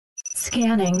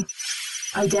Scanning.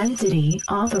 Identity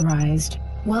authorized.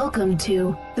 Welcome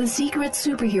to the Secret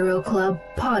Superhero Club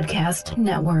Podcast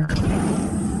Network.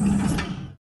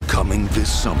 Coming this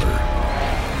summer.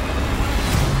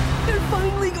 They're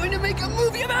finally going to make a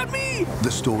movie about me!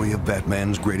 The story of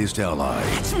Batman's greatest ally.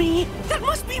 It's me! That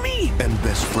must be me! And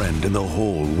best friend in the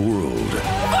whole world.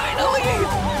 Finally!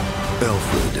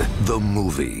 Alfred, the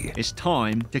movie. It's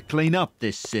time to clean up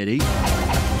this city.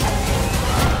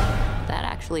 That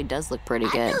actually does look pretty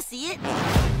good. I can see it.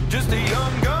 Just a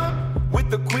young gun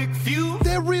with a quick fuse.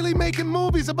 They're really making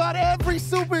movies about every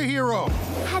superhero.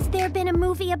 Has there been a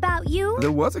movie about you?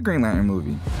 There was a Green Lantern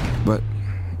movie, but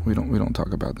we don't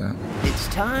talk about that. It's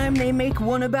time they make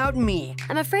one about me.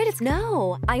 I'm afraid it's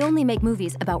no. I only make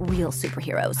movies about real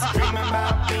superheroes. Dreaming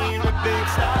about being a big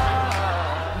star.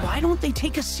 Why don't they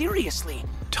take us seriously?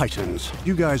 Titans,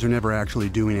 you guys are never actually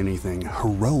doing anything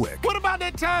heroic. What about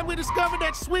that time we discovered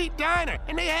that sweet diner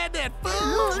and they had that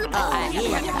food?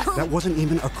 That wasn't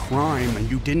even a crime, and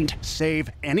you didn't save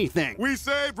anything. We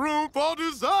saved room for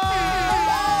design!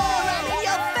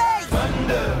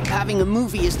 Having a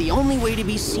movie is the only way to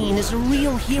be seen as a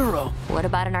real hero. What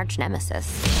about an arch nemesis?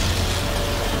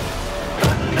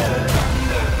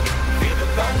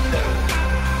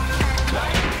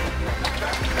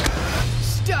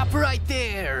 Stop right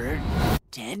there!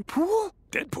 Deadpool?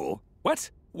 Deadpool?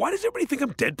 What? Why does everybody think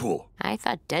I'm Deadpool? I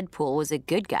thought Deadpool was a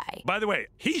good guy. By the way,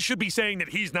 he should be saying that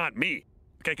he's not me.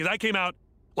 Okay, because I came out,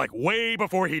 like, way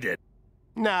before he did.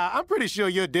 Nah, I'm pretty sure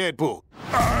you're Deadpool.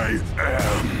 I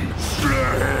am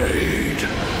Slade.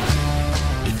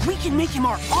 If we can make him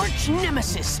our arch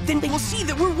nemesis, then they will see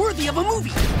that we're worthy of a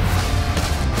movie.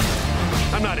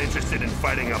 I'm not interested in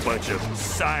fighting a bunch of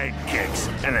sidekicks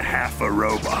and half a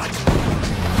robot.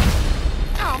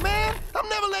 Oh, man, I'm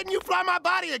never letting you fly my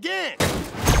body again.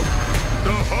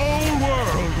 The whole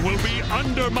world will be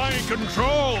under my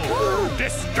control.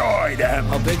 Destroy them.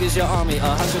 How big is your army?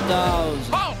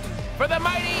 100,000. Halt for the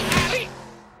mighty Abby.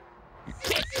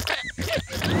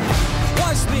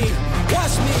 Watch me,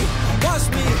 watch me, watch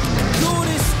me do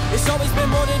this. It's always been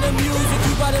more than the music.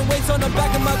 You riding weights on the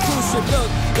back of my cruise ship. Look,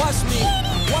 watch me,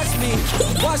 watch me,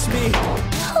 watch me.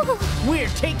 We're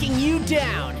taking you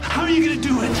down. How are you gonna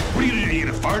do it? What are you gonna do? You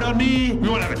gonna fart on me? We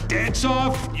wanna have a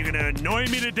dance-off? You gonna annoy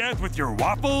me to death with your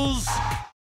waffles?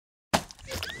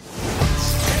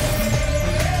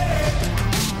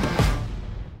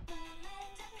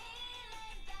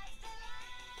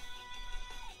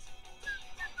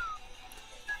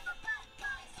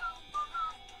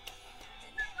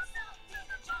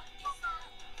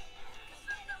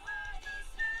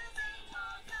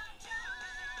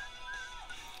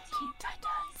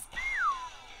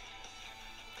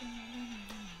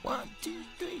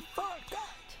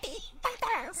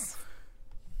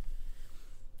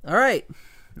 All right,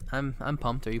 I'm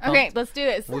pumped. Are you pumped? Okay, let's do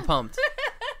this. We're pumped.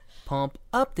 Pump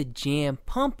up the jam,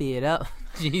 pump it up.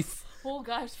 Jeez. Oh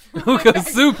gosh. Who goes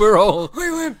super old?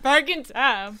 We went back in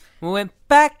time. We went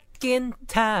back in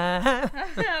time.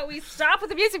 We stopped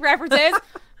with the music references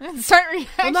and start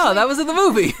reacting. Well, no, that was in the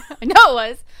movie. I know it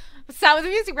was. Stop with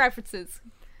the music references.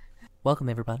 Welcome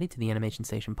everybody to the Animation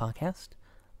Station podcast.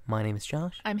 My name is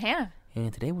Josh. I'm Hannah.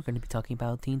 And today we're going to be talking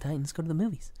about Teen Titans Go to the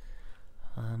Movies.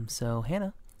 So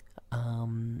Hannah,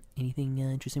 anything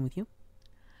interesting with you?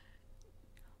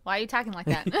 Why are you talking like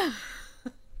that?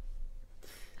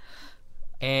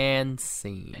 And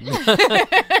scene.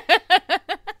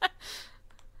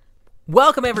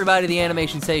 Welcome everybody to the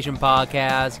Animation Station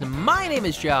podcast. My name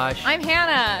is Josh. I'm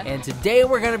Hannah. And today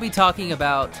we're going to be talking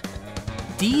about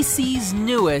DC's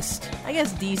newest, I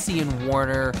guess DC and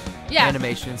Warner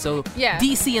animation. So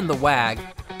DC and the WAG.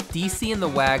 DC and the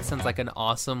WAG sounds like an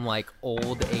awesome, like,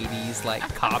 old 80s, like,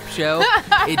 cop show.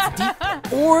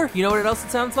 It's or, you know what else it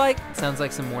sounds like? It sounds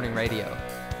like some morning radio.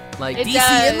 Like, it DC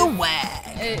does. and the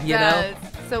WAG. It you does. know?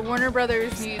 So Warner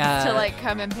Brothers needs to, like,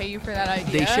 come and pay you for that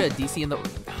idea. They should. DC and the...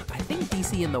 I think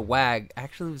DC and the WAG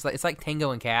actually was like... It's like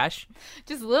Tango and Cash.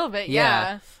 Just a little bit,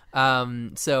 yeah.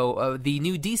 So, the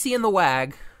new DC and the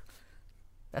WAG...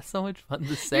 That's so much fun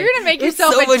to say. You're going to make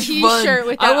yourself a t-shirt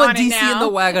with that I want on DC it now. and the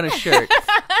WAG on a shirt.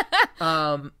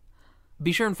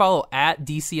 Be sure and follow at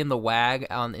DC and the WAG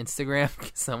on Instagram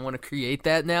because I want to create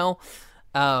that now.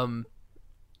 The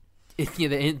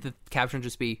caption would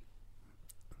just be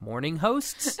morning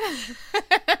hosts,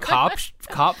 cop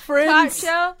friends,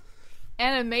 Cop show,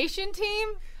 animation team,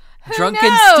 Who drunken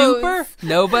knows? stupor.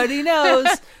 Nobody knows.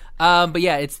 But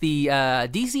yeah, it's the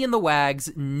DC and the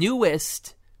WAG's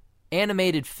newest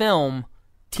animated film,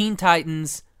 Teen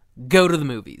Titans Go to the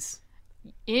Movies.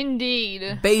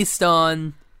 Indeed. Based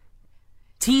on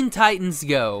Teen Titans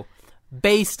Go.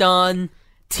 Based on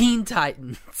Teen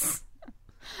Titans.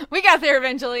 We got there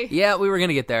eventually. Yeah, we were going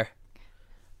to get there.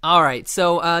 All right,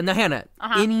 so now, Hannah,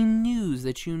 any news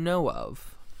that you know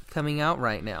of coming out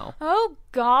right now? Oh,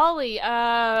 golly.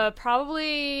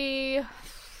 Probably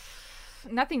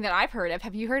nothing that I've heard of.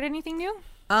 Have you heard anything new?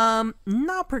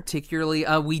 Not particularly.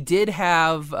 We did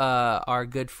have our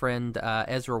good friend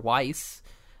Ezra Weiss.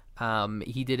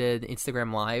 He did an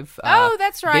Instagram Live. Oh,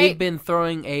 that's right. They've been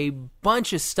throwing a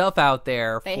bunch of stuff out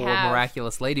there They for have.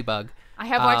 Miraculous Ladybug. I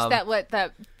have watched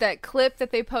that clip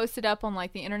that they posted up on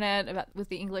like the internet about with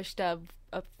the English dub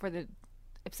up for the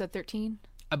episode 13.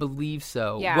 I believe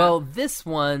so. Yeah. Well, this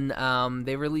one,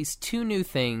 they released 2 new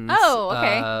things. Oh,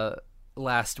 okay.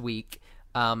 Last week.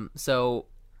 So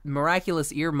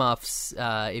Miraculous Earmuffs.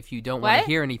 If you don't want to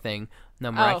hear anything,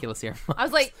 no Miraculous Earmuffs. I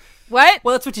was like, what?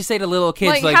 Well, that's what you say to little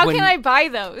kids. Like how can I buy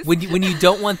those? When you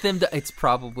don't want them to, it's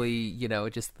probably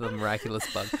just the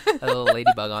miraculous bug, a little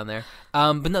ladybug on there.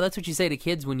 But no, that's what you say to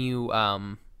kids when you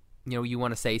you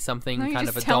want to say something kind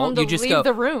of adult. You just leave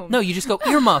the room. No, you just go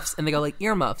earmuffs, and they go like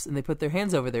earmuffs, and they put their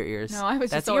hands over their ears. No, I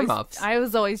was that's just always, earmuffs. I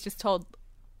was always just told,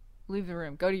 leave the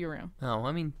room, go to your room. Oh,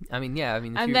 I mean, yeah,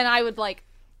 and then I would like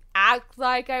act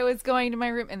like I was going to my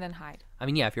room and then hide. I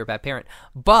mean, yeah, if you're a bad parent,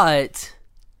 but.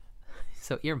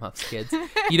 So earmuffs, kids.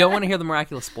 You don't want to hear the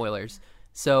miraculous spoilers.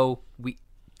 So we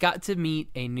got to meet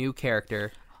a new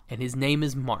character, and his name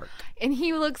is Mark. And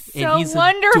he looks so and he's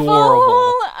wonderful. Adorable.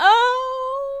 Oh.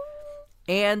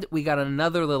 And we got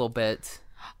another little bit.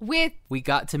 We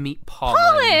got to meet Pollen.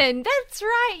 Pollen, that's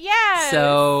right, yes.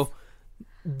 So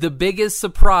the biggest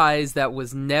surprise that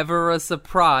was never a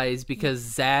surprise because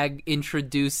Zag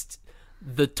introduced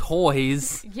the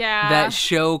toys that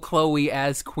show Chloe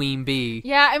as Queen Bee.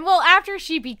 Yeah, and well, after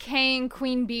she became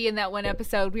Queen Bee in that one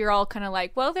episode, we were all kind of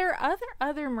like, well, there are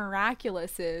other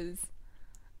Miraculouses.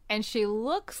 And she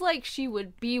looks like she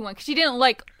would be one. Because she didn't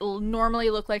normally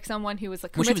look like someone who was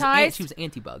akumatized. Well, she was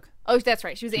Antibug. Oh, that's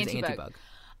right. She was Antibug.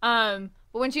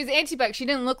 But when she was Antibug, she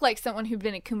didn't look like someone who'd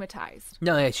been akumatized.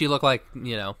 No, yeah, she looked like,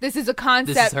 This is a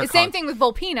concept. The same thing with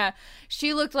Volpina.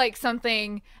 She looked like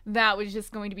something that was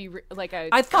just going to be like a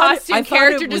costume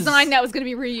character design that was going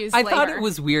to be reused later. I thought it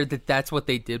was weird that that's what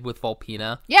they did with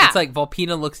Volpina. Yeah. It's like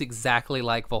Volpina looks exactly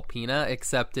like Volpina,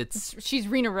 except she's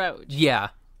Rena Roge. Yeah.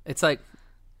 It's like,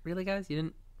 really, guys? You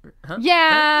didn't... Huh?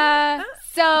 Yeah. Huh?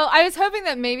 So I was hoping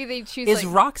that maybe they'd choose... Is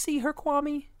Roxy her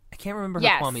Kwame? I can't remember her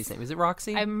Kwame's name. Is it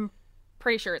Roxy? I'm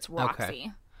pretty sure it's Roxy.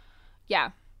 Okay.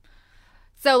 Yeah.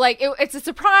 So, it's a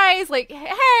surprise. Like,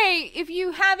 hey, if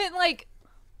you haven't,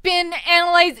 been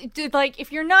analyzed...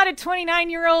 if you're not a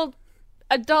 29-year-old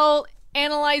adult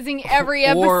analyzing every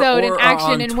episode in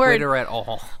action and word... Or on Twitter at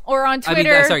all. Or on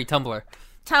Twitter. Tumblr.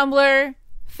 Tumblr.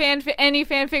 Any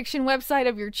fan fiction website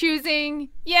of your choosing.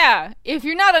 Yeah. If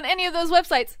you're not on any of those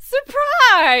websites,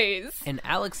 surprise! And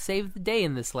Alex saved the day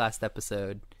in this last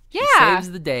episode. Yeah. She saves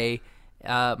the day.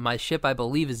 My ship, I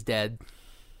believe, is dead.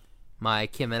 My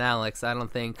Kim and Alex, I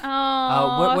don't think.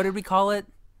 Oh. What did we call it?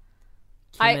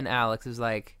 Kim and Alex. It was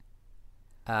like,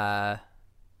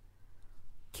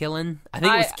 Killin'? I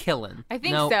think it was Killin'. I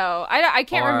think so. I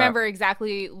can't remember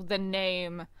exactly the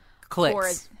name.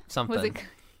 Clicks. Something. Was it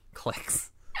Clicks?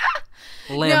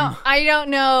 Lim. No, I don't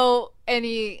know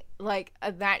any,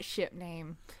 that ship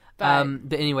name. But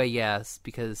anyway, yes,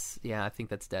 because, I think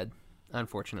that's dead.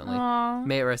 Unfortunately. Aww.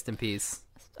 May it rest in peace.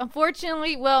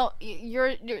 Unfortunately, well,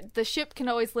 the ship can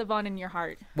always live on in your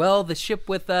heart. Well, the ship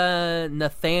with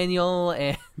Nathaniel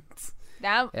and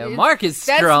Mark is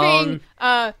that's strong.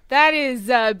 That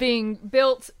is being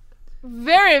built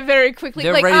very, very quickly.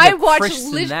 They're ready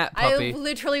to I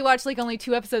literally watched like only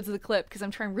 2 episodes of the clip because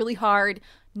I'm trying really hard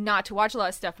not to watch a lot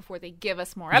of stuff before they give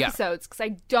us more episodes because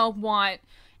I don't want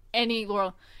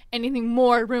anything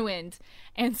more ruined.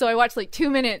 And so I watched like 2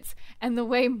 minutes, and the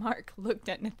way Mark looked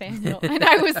at Nathaniel, and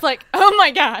I was like, oh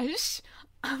my gosh,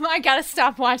 I gotta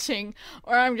stop watching,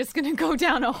 or I'm just gonna go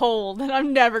down a hole that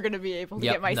I'm never gonna be able to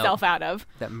get myself out of.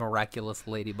 That miraculous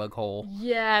ladybug hole.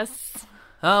 Yes.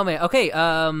 Oh man. Okay.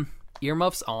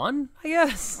 Earmuffs on, I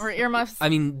guess. Or earmuffs. I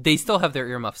mean, they still have their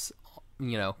earmuffs,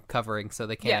 covering, so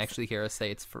they can't actually hear us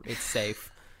say it's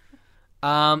safe.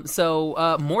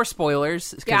 So more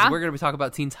spoilers because we're going to be talking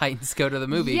about Teen Titans Go to the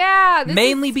Movie. Yeah.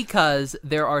 Mainly because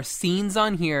there are scenes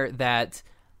on here that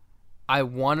I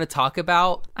want to talk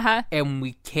about, and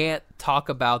we can't talk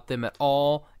about them at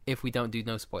all if we don't do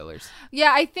no spoilers.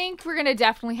 Yeah, I think we're going to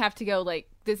definitely have to go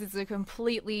this is a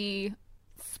completely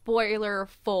spoiler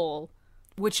full.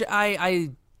 Which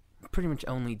I pretty much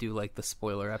only do like the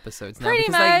spoiler episodes now. Pretty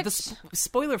because much. Like, the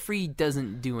spoiler free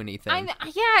doesn't do anything.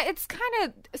 Yeah, it's kind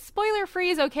of spoiler free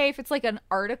is okay if it's like an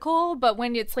article, but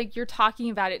when it's like you're talking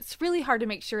about it, it's really hard to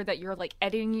make sure that you're like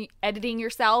editing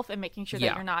yourself and making sure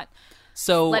that you're not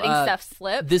letting stuff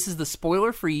slip. This is the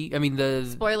spoiler free. I mean the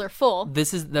spoiler full.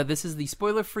 This is the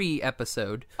spoiler free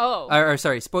episode. Oh, or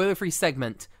sorry, spoiler free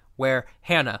segment where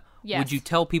Hannah, yes. would you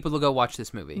tell people to go watch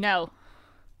this movie? No.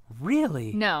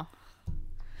 Really? No.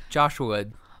 Joshua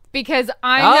would. Because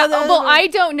I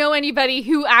don't know anybody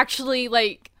who actually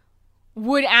like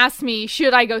would ask me,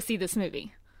 should I go see this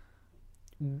movie?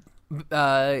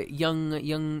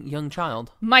 Young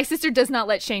child. My sister does not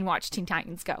let Shane watch Teen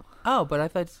Titans Go. Oh, but I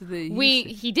thought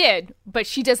he did, but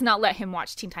she does not let him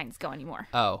watch Teen Titans Go anymore.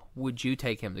 Oh, would you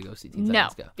take him to go see Teen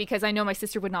Titans Go? No, because I know my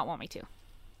sister would not want me to.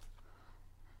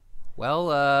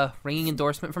 Well, ringing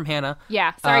endorsement from Hannah.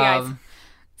 Yeah,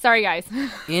 sorry guys.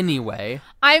 Anyway.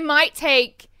 I might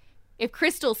take, if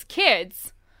Crystal's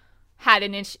kids had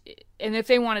and if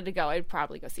they wanted to go, I'd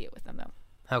probably go see it with them,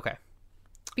 though. Okay.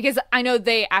 Because I know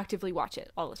they actively watch it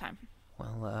all the time.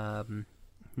 Well,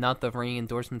 not the ringing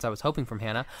endorsements I was hoping from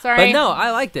Hannah. Sorry. But no,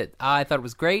 I liked it. I thought it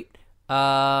was great.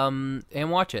 And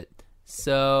watch it.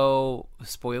 So,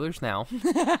 spoilers now.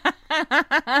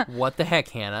 What the heck,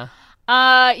 Hannah?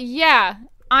 Yeah.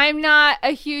 I'm not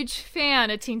a huge fan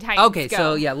of Teen Titans Okay, Go.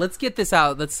 so yeah, let's get this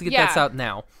out. Let's get this out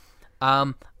now.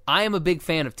 I am a big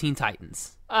fan of Teen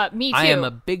Titans. Me too. I am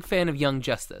a big fan of Young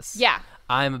Justice. Yeah.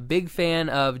 I'm a big fan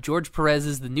of George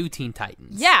Perez's The New Teen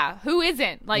Titans. Yeah, who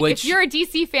isn't? Like, if you're a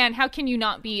DC fan, how can you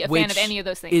not be a fan of any of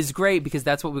those things? Is great because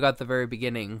that's what we got at the very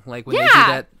beginning. Like when they do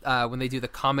that, when they do the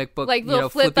comic book, like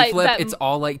flippy flip, it's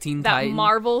all like Teen Titans. That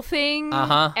Marvel thing.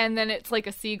 And then it's like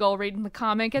a seagull reading the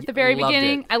comic at the very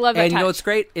beginning. I love that. And you know what's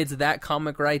great? It's that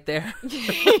comic right there.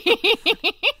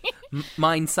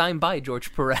 Mine signed by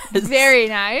George Perez. Very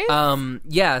nice.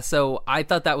 Yeah. So I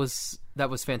thought that was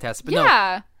fantastic. But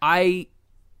no, I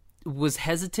was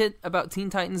hesitant about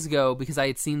Teen Titans Go because I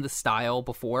had seen the style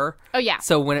before. Oh, yeah.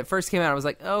 So when it first came out, I was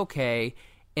like, okay.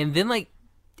 And then, like,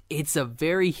 it's a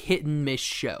very hit and miss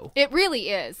show. It really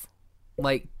is.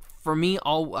 Like, for me,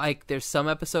 there's some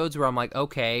episodes where I'm like,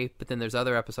 okay, but then there's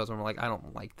other episodes where I'm like, I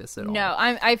don't like this at all. No,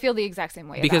 I feel the exact same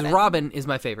way because about it. Robin is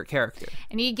my favorite character.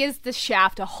 And he gives the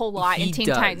shaft a whole lot in Teen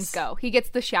Titans Go. He gets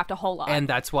the shaft a whole lot. And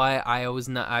that's why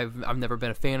I've never been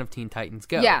a fan of Teen Titans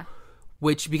Go. Yeah.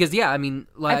 Because I mean,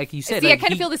 like you said... I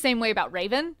kind of feel the same way about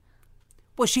Raven.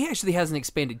 Well, she actually has an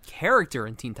expanded character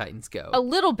in Teen Titans Go. A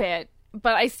little bit,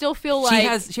 but I still feel like...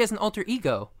 She has an alter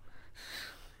ego.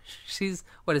 She's,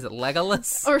 what is it,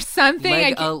 Legolas? Or something.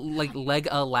 Like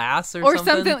Leg-a-lass or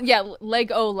something? Yeah,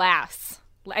 Leg-o-lass.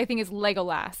 I think it's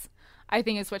Legolas. I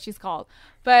think is what she's called.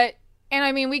 But, and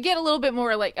I mean, we get a little bit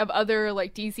more like of other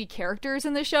like DC characters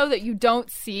in the show that you don't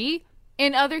see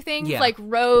in other things, like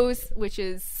Rose, which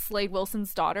is Slade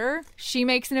Wilson's daughter. She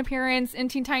makes an appearance in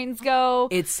Teen Titans Go.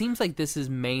 It seems like this is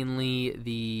mainly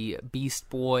the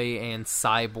Beast Boy and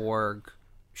Cyborg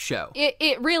show.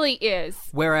 It really is.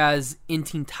 Whereas in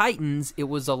Teen Titans, it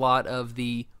was a lot of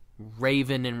the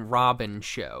Raven and Robin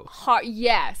show.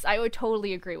 Yes, I would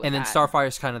totally agree with that. And then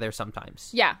Starfire's kind of there sometimes.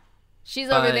 Yeah. She's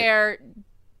over there.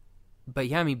 But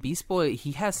yeah, I mean, Beast Boy,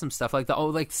 he has some stuff like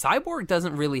Cyborg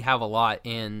doesn't really have a lot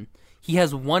in... He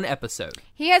has one episode.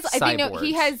 He has, I think, no,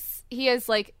 he has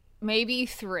like maybe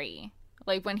 3.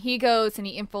 Like when he goes and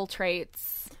he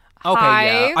infiltrates. Okay,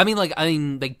 Hive. yeah. I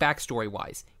mean, backstory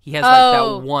wise, he has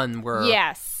like that one where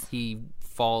he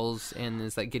falls and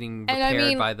is like getting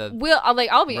repaired by the. I'll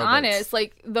be robots. honest.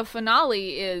 Like the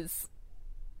finale is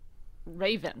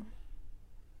Raven.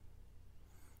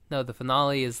 No, the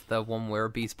finale is the one where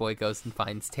Beast Boy goes and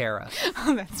finds Terra.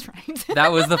 Oh, that's right.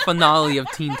 That was the finale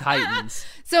of Teen Titans.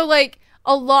 So, like,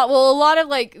 a lot of,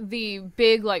 like, the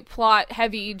big, like,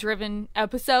 plot-heavy driven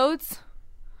episodes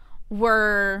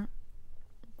were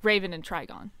Raven and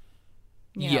Trigon.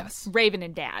 Yes. Raven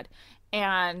and Dad.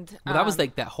 And... that was,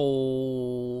 like, that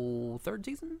whole third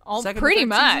season? Pretty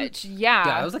much, yeah.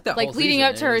 Yeah, it was like that whole leading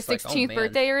season. up to her 16th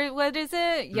birthday, or what is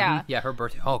it? Yeah. Mm-hmm. Yeah, her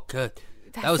birthday. Oh, good.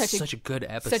 That was such a good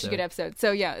episode. Such a good episode.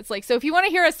 So, yeah, it's like, so if you want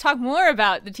to hear us talk more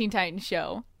about the Teen Titans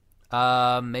show...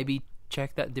 maybe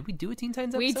check that. Did we do a Teen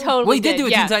Titans episode? We totally did do a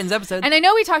Teen Titans episode. And I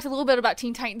know we talked a little bit about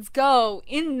Teen Titans Go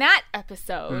in that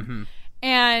episode. Mm-hmm.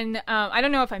 And I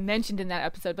don't know if I mentioned in that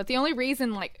episode, but the only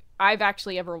reason, like, I've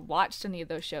actually ever watched any of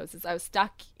those shows is I was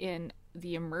stuck in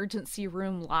the emergency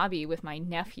room lobby with my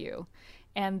nephew.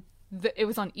 And it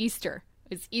was on Easter.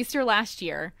 It was Easter last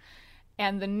year.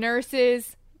 And the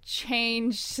nurses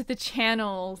changed the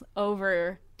channels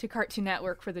over to Cartoon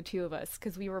Network for the two of us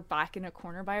because we were back in a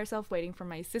corner by ourselves waiting for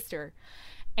my sister.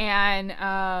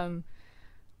 And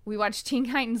we watched Teen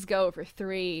Titans Go for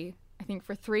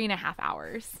 3.5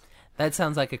 hours. That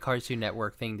sounds like a Cartoon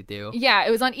Network thing to do. Yeah,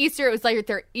 it was on Easter. It was like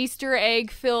their Easter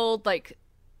egg filled like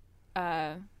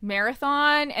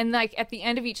marathon, and like at the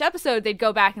end of each episode they'd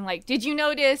go back and like, did you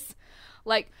notice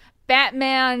like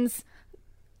Batman's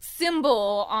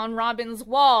symbol on Robin's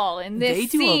wall in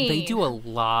this scene? They do a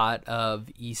lot of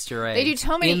Easter eggs. They do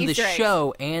so many Easter eggs in the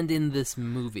show and in this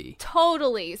movie.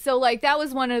 Totally. So like that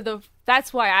was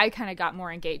that's why I kind of got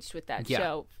more engaged with that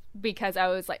show, because I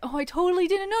was like, oh, I totally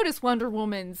didn't notice Wonder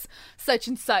Woman's such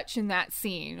and such in that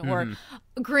scene, or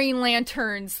Green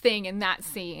Lantern's thing in that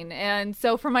scene. And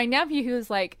so for my nephew, he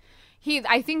was like,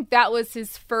 I think that was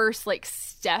his first like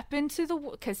step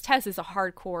into because Tess is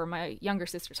my younger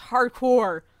sister's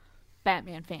hardcore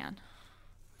Batman fan.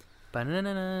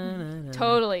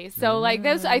 Totally. So like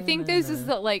I think this is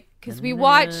because we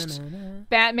watched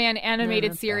Batman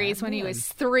animated series when he was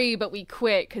 3, but we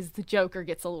quit because the Joker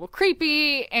gets a little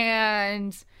creepy,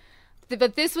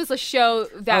 but this was a show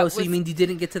that so you mean you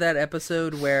didn't get to that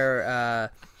episode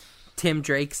where Tim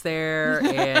Drake's there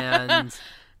and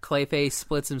Clayface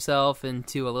splits himself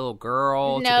into a little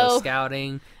girl to go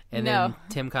scouting, and then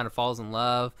Tim kind of falls in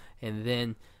love, and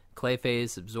then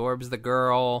Clayface absorbs the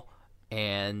girl,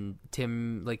 and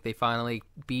Tim, like, they finally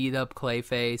beat up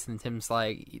Clayface, and Tim's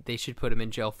like, they should put him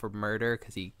in jail for murder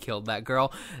because he killed that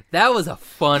girl. That was a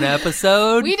fun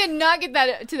episode. We did not get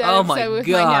to that episode with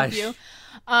my nephew.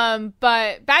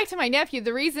 But back to my nephew,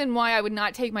 the reason why I would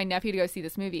not take my nephew to go see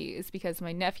this movie is because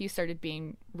my nephew started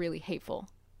being really hateful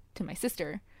to my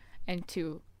sister and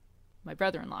to my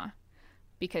brother-in-law,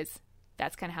 because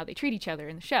that's kind of how they treat each other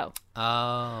in the show.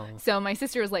 Oh. So my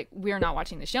sister was like, we're not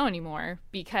watching the show anymore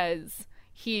because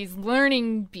he's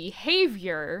learning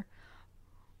behavior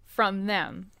from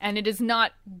them, and it is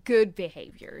not good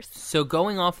behaviors. So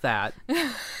going off that,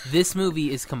 this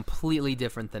movie is completely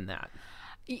different than that.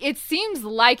 It seems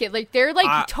like it. Like, they're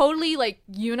like totally like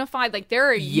unified. Like,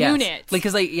 they're a unit. Like,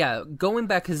 because going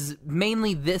back, because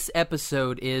mainly this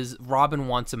episode is Robin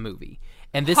wants a movie.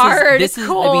 And this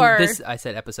is I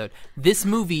said episode. This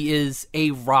movie is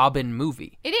a Robin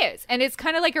movie. It is. And it's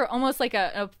kind of like almost like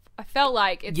I felt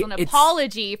like it's an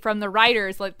apology from the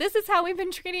writers. Like, this is how we've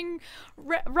been treating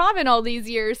Robin all these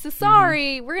years. So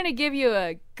sorry, we're going to give you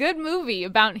a good movie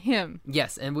about him.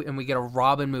 Yes, and we get a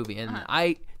Robin movie. And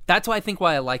that's why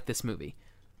I like this movie.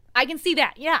 I can see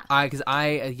that, yeah. Because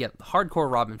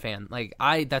hardcore Robin fan. Like,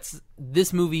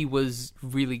 this movie was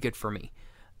really good for me.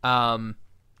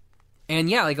 And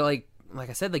yeah, like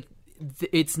I said, like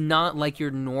it's not like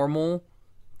your normal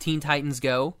Teen Titans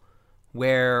Go,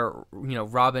 where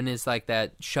Robin is like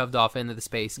that shoved off into the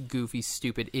space, goofy,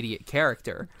 stupid, idiot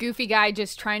character. Goofy guy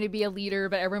just trying to be a leader,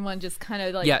 but everyone just kind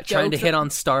of like trying to hit on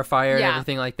Starfire and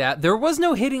everything like that. There was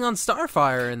no hitting on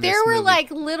Starfire in this movie. There were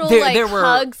like little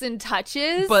hugs and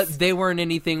touches, but they weren't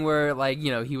anything where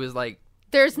he was like.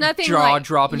 There's nothing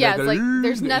dropping. Yeah,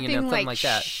 there's nothing like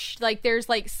that. Like there's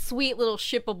like sweet little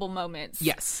shippable moments.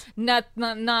 Yes. Not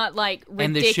like ridiculous.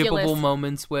 And the shippable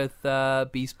moments with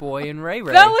Beast Boy and Ray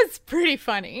Ray. That was pretty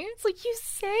funny. It's like, you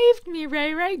saved me,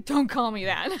 Ray Ray. Don't call me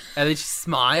that. And then she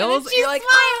smiles. And then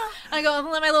I go,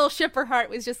 my little shipper heart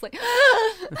was just like.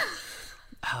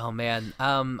 Oh man.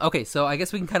 Okay, so I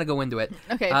guess we can kind of go into it.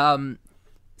 Okay.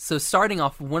 So starting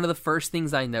off, one of the first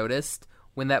things I noticed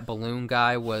when that balloon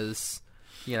guy was.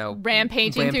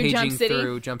 Rampaging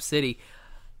through Jump City.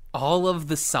 All of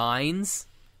the signs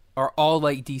are all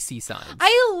like DC signs.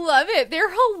 I love it. They're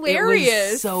hilarious.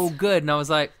 It was so good. And I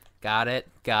was like, got it.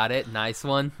 Nice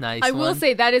one. I will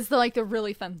say that is the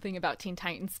really fun thing about Teen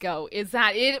Titans Go is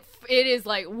that it is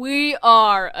like, we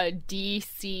are a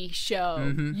DC show.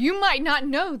 Mm-hmm. You might not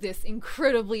know this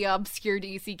incredibly obscure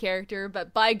DC character,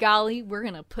 but by golly, we're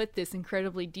going to put this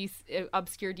incredibly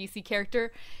obscure DC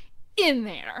character in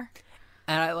there.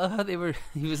 And I love how he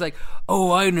was like,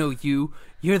 oh, I know you.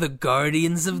 You're the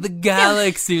Guardians of the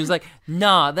Galaxy. He was like,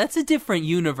 nah, that's a different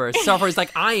universe. Starfire's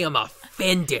like, I am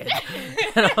offended.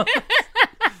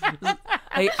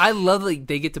 I love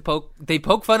they get to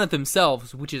poke fun at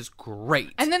themselves, which is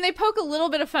great. And then they poke a little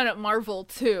bit of fun at Marvel,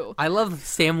 too. I love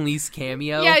Sam Lee's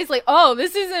cameo. Yeah, he's like, oh,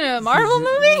 this isn't a Marvel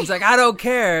movie? He's like, I don't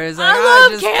care. He's like, I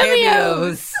love just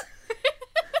cameos.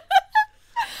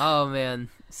 Oh, man.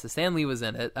 So Stan Lee was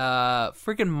in it.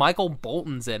 Freaking Michael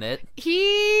Bolton's in it.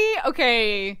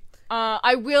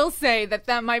 I will say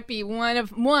that might be one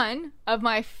of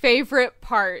my favorite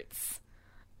parts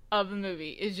of the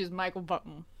movie is just Michael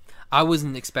Bolton. I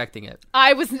wasn't expecting it.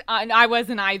 I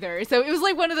wasn't either. So it was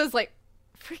like one of those like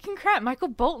freaking crap. Michael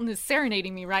Bolton is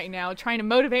serenading me right now, trying to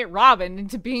motivate Robin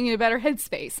into being in a better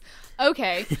headspace.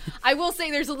 Okay. I will say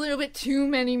there's a little bit too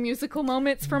many musical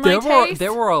moments for my taste.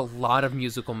 There were a lot of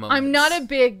musical moments. I'm not a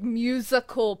big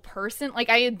musical person. Like,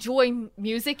 I enjoy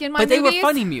music in my movies. But they were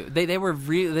funny they were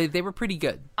really they were pretty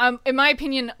good. In my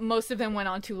opinion, most of them went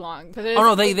on too long. But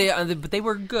but they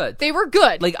were good. They were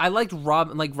good. Like, I liked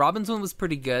Robin's one was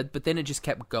pretty good, but then it just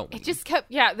kept going. It just kept,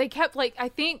 they kept, like, I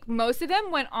think most of them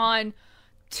went on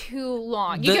too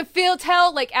long. You could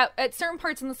tell, like, at certain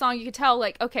parts in the song, you could tell,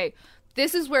 like, okay,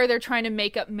 this is where they're trying to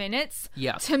make up minutes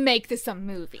to make this a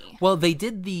movie. Well, they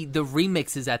did the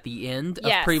remixes at the end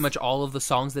of pretty much all of the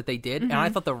songs that they did, and I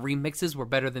thought the remixes were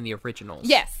better than the originals.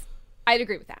 Yes, I'd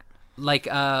agree with that. Like,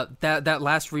 that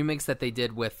last remix that they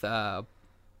did with,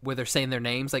 where they're saying their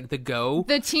names, like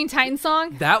the Teen Titans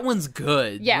song. That one's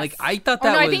good. Yes. Like, I thought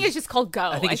that I think it's just called Go.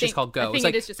 I think it's just called Go. I think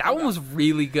like, it is just that one was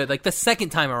really good. Like, the second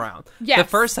time around. Yes. The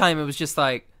first time it was just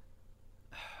like,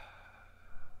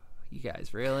 you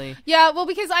guys, really? Yeah, well,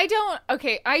 because I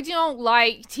don't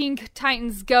like Teen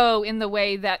Titans Go in the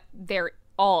way that they're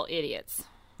all idiots.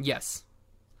 Yes.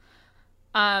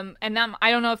 And I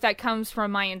don't know if that comes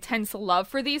from my intense love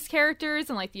for these characters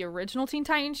and like the original Teen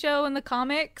Titans show in the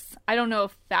comics. I don't know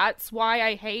if that's why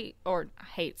I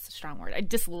hate's a strong word. I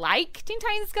dislike Teen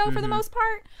Titans Go for the most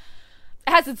part.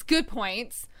 It has its good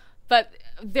points, but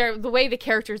they're the way the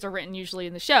characters are written usually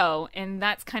in the show, and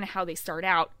that's kind of how they start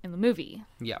out in the movie.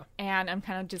 Yeah. And I'm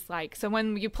kind of just like, so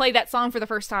when you play that song for the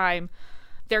first time,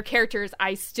 their characters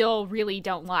I still really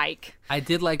don't like. I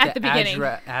did like at the beginning.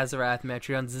 Azarath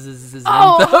Metreon. Raven's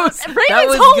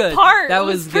whole good. part that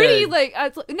was pretty good. Like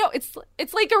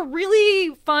it's like a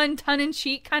really fun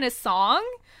tongue-in-cheek kind of song.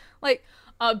 Like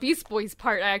Beast Boy's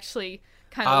part I actually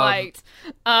kind of liked.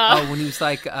 When he was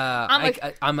like,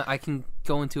 I can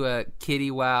go into a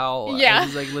kitty wow. Yeah.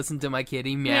 He's like, listen to my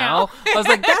kitty meow. I was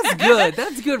like, that's good.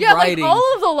 That's good writing. Like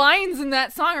all of the lines in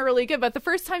that song are really good, but the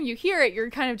first time you hear it,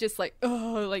 you're kind of just like,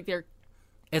 oh, like they're.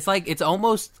 It's like, it's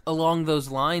almost along those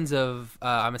lines of,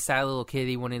 I'm a sad little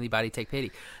kitty, won't anybody take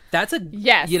pity. That's it's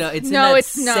in that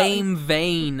same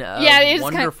vein of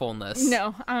wonderfulness.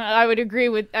 I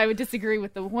would disagree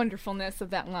with the wonderfulness of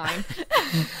that line.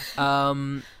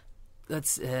 I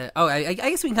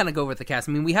guess we can kind of go over the cast.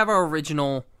 I mean, we have our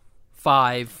original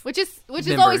 5 which is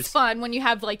always fun when you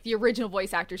have like the original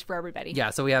voice actors for everybody.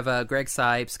 Yeah, so we have Greg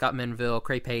Sipes, Scott Menville,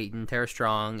 Cray Payton, Tara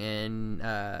Strong, and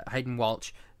Hayden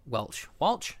Welch. I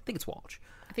think it's Walsh.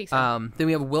 I think so. Then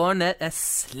we have Will Arnett as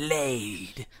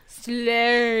Slade.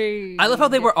 Slade. I love how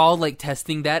they were all like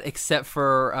testing that, except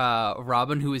for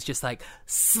Robin, who was just like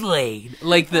Slade,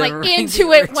 like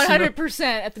into it 100%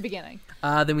 at the beginning.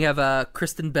 Then we have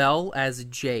Kristen Bell as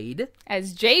Jade.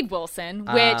 As Jade Wilson,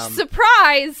 which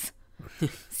surprise,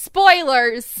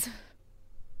 spoilers,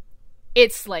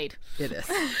 it's Slade. It is.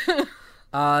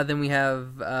 Then we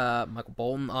have Michael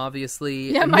Bolton,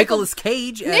 obviously. Yeah, Nicolas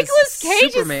Cage as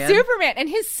Superman. Is Superman, and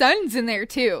his son's in there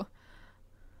too.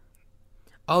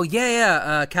 Oh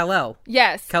yeah, Kal-El.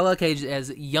 Yes, Kal-El Cage as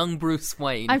young Bruce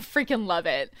Wayne. I freaking love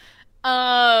it.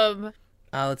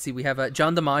 Let's see, we have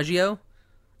John DiMaggio.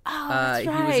 Oh, that's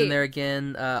right. He was in there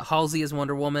again. Halsey as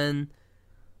Wonder Woman.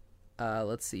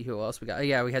 Let's see who else we got.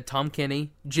 Yeah, we had Tom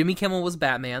Kenny. Jimmy Kimmel was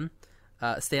Batman.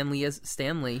 Stan Lee as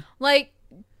Stan Lee. Like,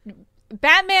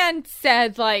 Batman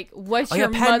said, like, what's your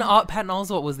Patton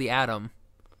Oswalt was the Atom,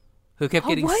 who kept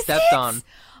getting stepped on.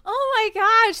 Oh my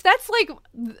gosh, that's like,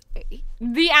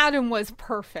 the Atom was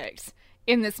perfect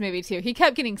in this movie too. He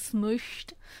kept getting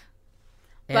smooshed.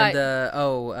 And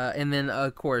and then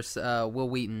of course Will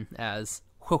Wheaton as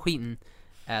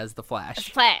the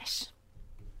Flash.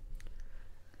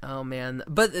 Oh man,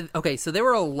 but okay, so there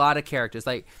were a lot of characters.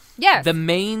 Like, yes, the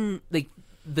main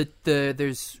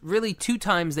there's really 2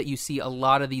 times that you see a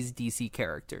lot of these DC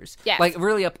characters. Yes. Like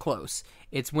really up close.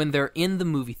 It's when they're in the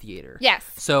movie theater. Yes.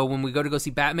 So when we go see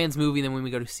Batman's movie, and then when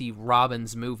we go to see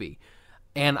Robin's movie,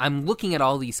 and I'm looking at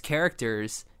all these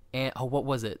characters. And what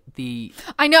was it?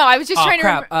 I know. I was just trying to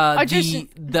remember.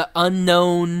 The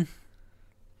unknown.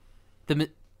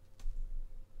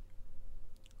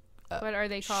 What are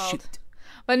they called? Shoot.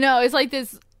 But no, it's like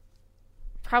this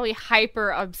probably hyper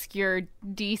obscure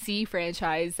DC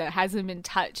franchise that hasn't been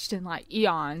touched in like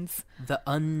eons. The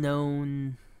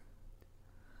unknown.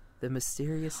 The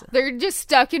mysterious. They're just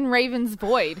stuck in Raven's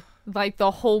void, like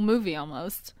the whole movie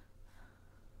almost.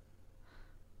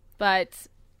 But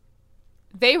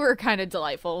they were kind of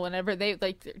delightful whenever they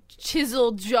like their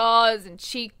chiseled jaws and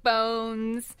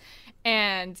cheekbones,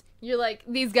 and you're like,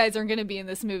 these guys aren't going to be in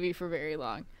this movie for very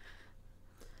long.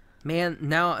 Man,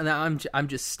 now I'm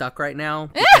just stuck right now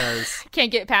because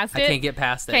can't get past it. I can't get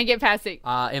past it. Can't get past it.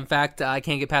 In fact, I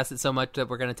can't get past it so much that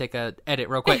we're gonna take a edit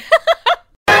real quick.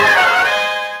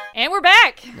 And we're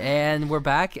back.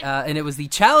 And it was the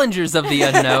Challengers of the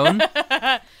Unknown.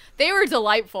 They were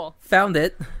delightful. Found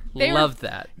it. Loved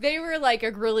that. They were like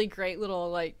a really great little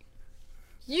like.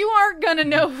 You aren't gonna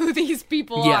know who these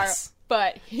people are,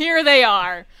 but here they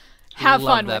are. Have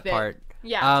fun with it. That part.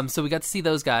 Yeah. So we got to see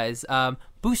those guys.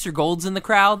 Booster Gold's in the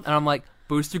crowd, and I'm like,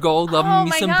 Booster Gold, love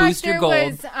me some Booster Gold.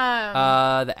 Was,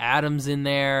 the Atom's in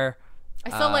there. I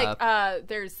saw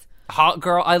there's Hawk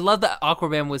Girl. I love that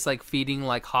Aquaman was like feeding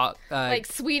like hot like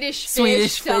Swedish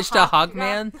fish to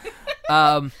Hawkman.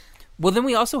 Well, then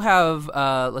we also have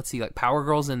let's see, like Power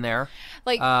Girl's in there.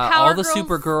 Like all the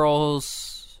Supergirls.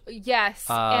 Yes,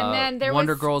 and then there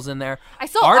Wonder was Girl's in there. I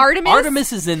saw Artemis.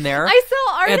 Artemis is in there. I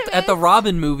saw Artemis at the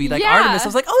Robin movie. Like Artemis, I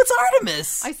was like, oh, it's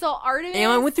Artemis. I saw Artemis,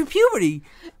 and I went through puberty,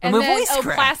 and my voice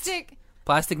cracked.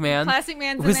 Plastic Man. Plastic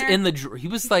Man's was in there. He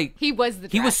was like he was the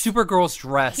dress. He was Supergirl's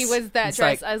dress. He was that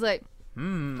dress. I was like.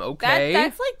 Okay.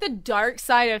 That's like the dark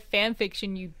side of fan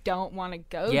fiction you don't want to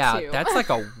go to. Yeah, that's like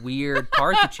a weird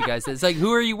part that you guys did. It's like,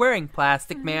 who are you wearing?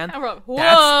 Plastic Man? I wrote, whoa,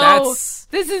 that's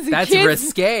that's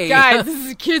risque. Guys, this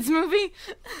is a kid's movie.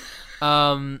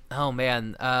 Oh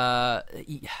man.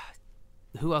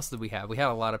 Who else did we have? We had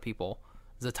a lot of people.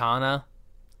 Zatanna.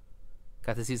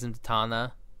 Got to see some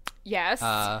Zatanna. Yes.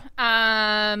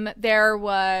 There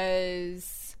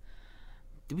was.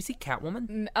 Did we see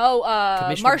Catwoman?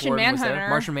 Martian Manhunter.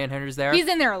 Martian Manhunter's there. He's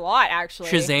in there a lot, actually.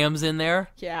 Shazam's in there.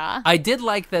 Yeah. I did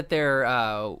like that they're,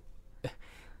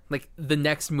 like, the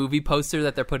next movie poster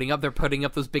that they're putting up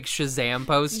those big Shazam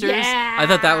posters. Yeah. I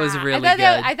thought that was really good.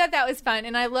 I thought that was fun.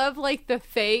 And I love, like, the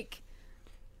fake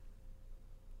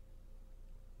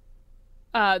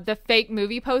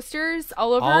movie posters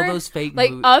all over. All those fake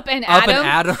like Up and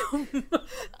Adam.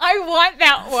 I want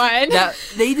that one.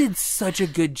 They did such a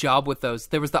good job with those.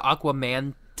 There was the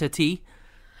Aquaman Tati.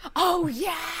 Oh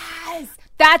yes,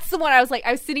 that's the one. I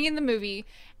was sitting in the movie,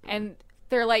 and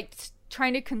they're like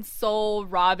trying to console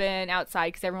Robin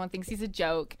outside because everyone thinks he's a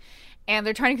joke. And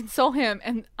they're trying to console him,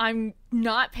 and I'm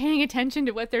not paying attention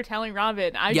to what they're telling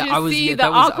Robin. I see the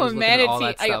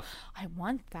Aquamanity. I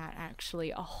want that,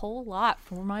 actually, a whole lot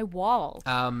for my wall.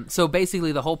 So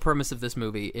basically, the whole premise of this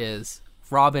movie is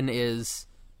Robin is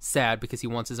sad because he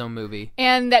wants his own movie.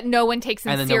 And that no one takes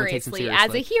him seriously.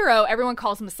 As a hero, everyone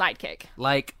calls him a sidekick.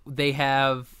 Like, they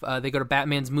go to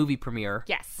Batman's movie premiere.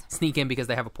 Yes. Sneak in because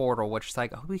they have a portal, which is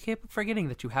like, oh, we keep forgetting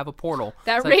that you have a portal.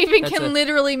 That Raven can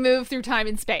literally move through time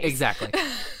and space. Exactly.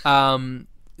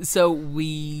 So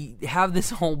we have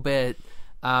this whole bit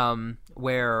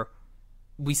where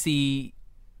we see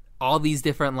all these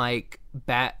different, like,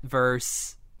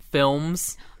 Batverse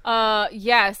films.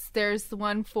 Yes, there's the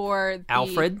one for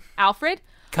Alfred.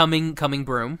 Coming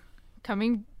Broom.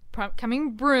 Coming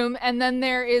Broom, and then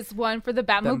there is one for the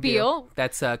Batmobile.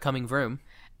 That's Coming Vroom.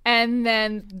 And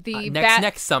then the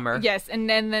next summer. Yes, and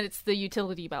then it's the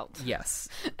utility belt. Yes.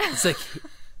 It's like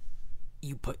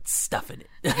you put stuff in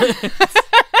it.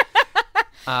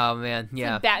 Oh man,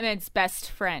 yeah. It's Batman's best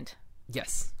friend.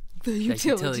 Yes. The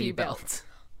utility belt.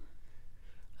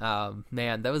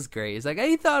 Man, that was great. It's like,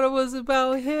 I thought it was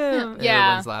about him. Yeah.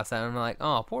 Everyone's laughing at him. I'm like,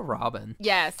 oh, poor Robin.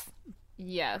 Yes.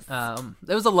 There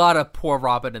was a lot of poor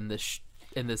Robin in this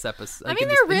episode. Like,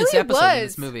 there really was. In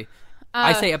this movie.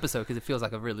 I say episode because it feels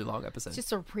like a really long episode.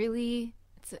 It's an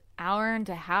hour and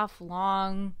a half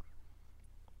long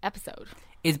episode.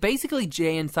 It's basically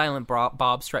Jay and Silent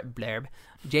Bob Strike Back.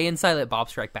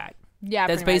 Yeah,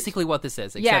 that's basically what this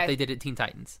is, except they did it Teen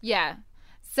Titans. Yeah.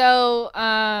 So,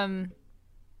 I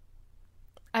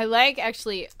like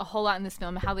actually a whole lot in this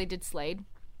film how they did Slade.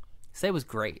 Slade was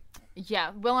great.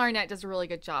 Yeah, Will Arnett does a really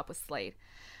good job with Slade.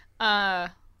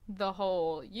 The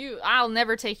whole I'll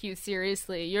never take you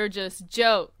seriously. You're just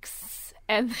jokes,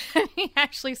 and then he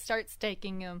actually starts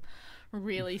taking him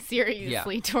really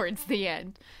seriously towards the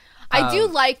end. I do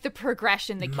like the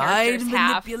progression the characters have.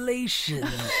 Mind manipulation.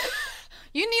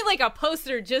 You need like a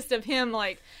poster just of him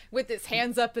like with his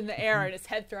hands up in the air and his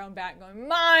head thrown back going,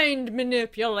 mind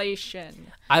manipulation.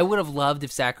 I would have loved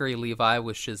if Zachary Levi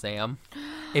was Shazam.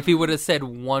 If he would have said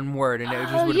one word and it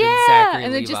just would have been Zachary Levi.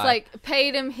 And then just like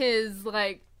paid him his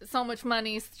like so much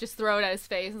money, just throw it at his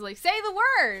face. It's like, say the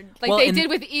word. Like they did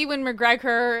with Ewan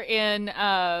McGregor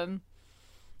in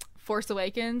Force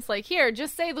Awakens. Like, here,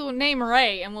 just say the name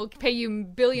Rey and we'll pay you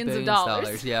billions of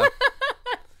dollars. Yeah.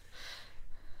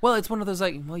 Well, it's one of those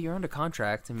like, well, you're under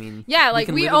contract. I mean, yeah, like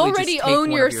we already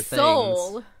own your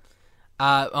soul.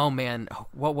 Oh man,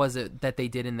 what was it that they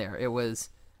did in there? It was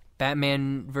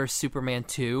Batman vs Superman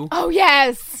 2. Oh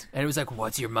yes. And it was like,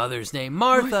 what's your mother's name?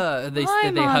 Martha. They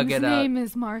hug it up. My name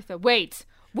is Martha. Wait.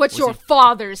 What's your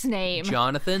father's name?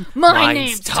 Jonathan. My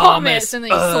name's Thomas. And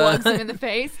then he slugs him in the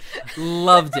face.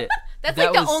 Loved it. That's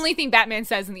like the only thing Batman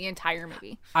says in the entire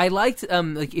movie. I liked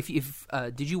like if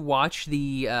did you watch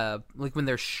the like when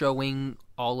they're showing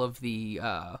all of the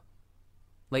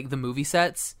like the movie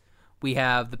sets? We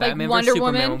have the Batman vs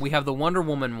Superman one. We have the Wonder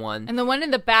Woman one. And the one in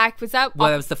the back, was that...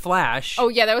 Well, that was the Flash. Oh,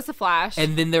 yeah, that was the Flash.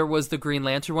 And then there was the Green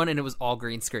Lantern one, and it was all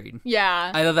green screen.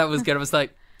 Yeah. I thought that was good. I was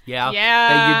like, yeah.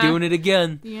 Yeah. You're doing it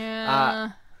again.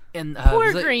 Yeah. And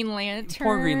poor Green Lantern.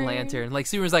 Poor Green Lantern. Like,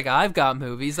 Superman's like, I've got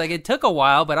movies. Like, it took a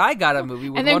while, but I got a movie.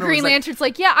 And then Green Lantern's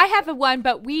like, yeah, I have one,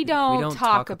 but we don't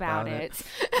talk about it.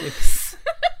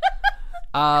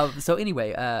 So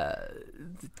anyway,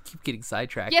 keep getting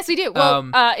sidetracked. Yes, we do. Well,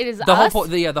 it is the whole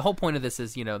the whole point of this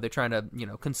is, they're trying to,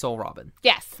 console Robin.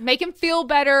 Yes, make him feel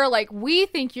better. Like, we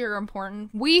think you're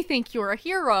important. We think you're a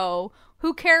hero.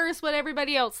 Who cares what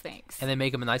everybody else thinks? And they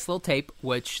make him a nice little tape,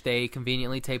 which they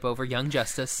conveniently tape over Young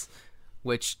Justice,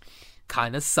 which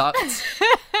kind of sucked.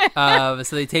 So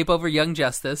they tape over Young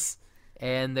Justice,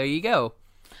 and there you go.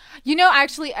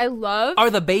 Actually, I love... Are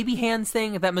the baby hands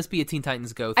thing? That must be a Teen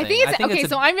Titans Go thing. I think it's...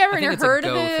 so I've never heard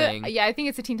of it. Thing. Yeah, I think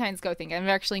it's a Teen Titans Go thing. I've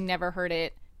actually never heard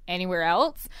it anywhere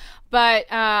else.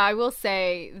 But I will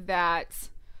say that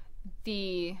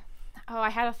I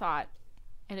had a thought,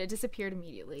 and it disappeared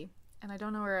immediately. And I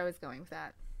don't know where I was going with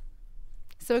that.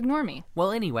 So ignore me.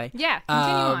 Well, anyway. Yeah,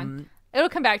 continue on. It'll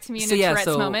come back to me in a Tourette's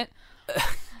moment.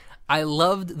 I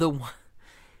loved the one...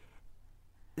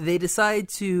 They decide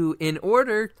to, in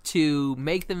order to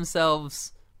make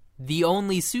themselves the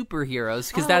only superheroes,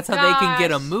 because that's how they can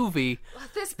get a movie,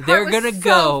 they're going to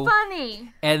go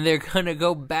funny. And they're going to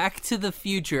go back to the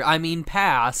future,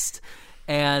 past,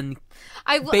 and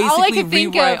basically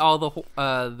rewrite all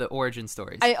the origin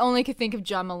stories. I only could think of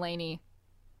John Mulaney.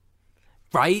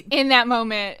 Right? In that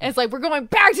moment. It's like, we're going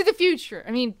back to the future.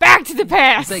 Back to the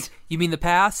past. It's like, you mean the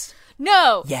past?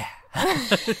 No. Yeah.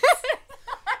 It's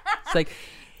like...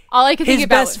 All I can think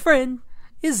about his best friend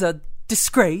is a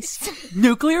disgraced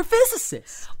nuclear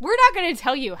physicist. We're not going to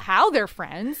tell you how they're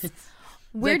friends.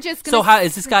 We're just going to... So how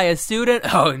is this guy a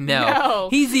student? Oh, no.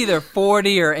 He's either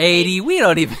 40 or 80. We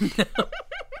don't even know.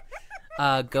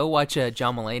 Go watch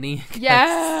John Mulaney.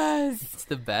 Yes. It's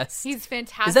the best. He's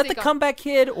fantastic. Is that the comeback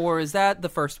kid or is that the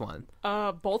first one?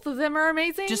 Both of them are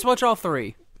amazing. Just watch all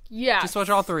three. Yeah. Just watch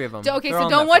all three of them. Okay, so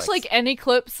don't watch any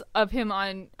clips of him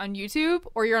on YouTube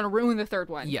or you're going to ruin the third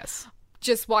one. Yes.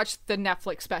 Just watch the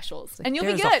Netflix specials and you'll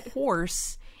be good. There's a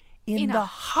horse in the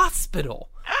hospital.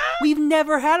 We've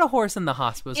never had a horse in the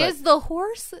hospital. Is the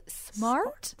horse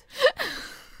smart?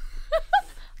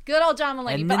 Good old John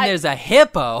Mulaney. And then there's a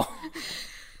hippo.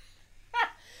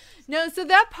 No, so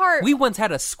that part... We once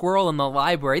had a squirrel in the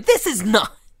library. This is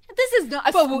not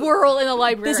a squirrel in the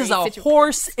library. This is a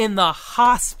horse in the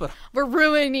hospital. We're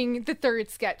ruining the third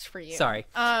sketch for you. Sorry.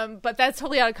 But that's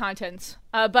totally out of content.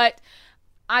 But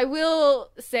I will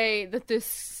say that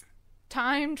this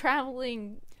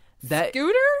time-traveling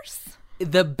scooters...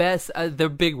 The best, they're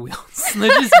big wheels. They're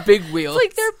just big wheels. It's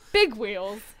like they're big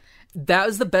wheels. That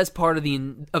was the best part of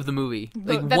the movie.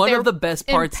 Like one of the best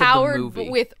parts of the movie.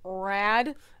 With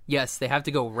rad. Yes, they have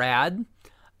to go rad.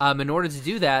 In order to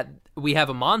do that, we have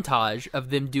a montage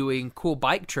of them doing cool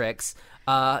bike tricks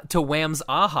to Wham's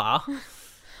Aha.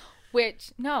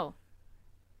 Which, no.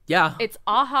 Yeah. It's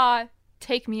Aha,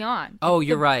 Take Me On. Oh,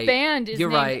 you're right. The band is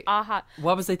named Aha.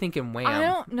 What was they thinking, Wham? I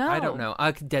don't know.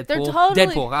 Deadpool. They're totally...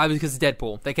 Deadpool. Because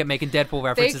Deadpool. They kept making Deadpool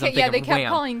references. They kept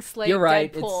calling Slade you're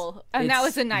right. Deadpool. And that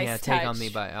was a nice touch. Take On Me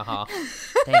by Aha.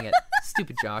 Dang it.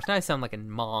 Stupid Josh. Now I sound like a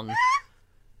mong.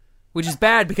 Which is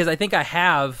bad because I think I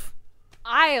have...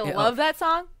 I love that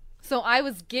song. So I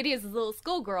was giddy as a little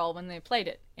schoolgirl when they played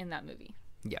it in that movie.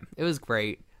 Yeah, it was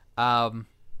great. I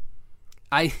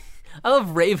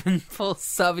love Raven full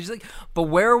savage. Like, but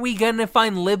where are we gonna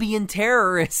find Libyan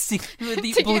terrorists with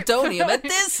the plutonium at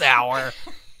this hour?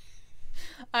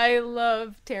 I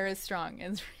love Tara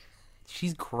Strong.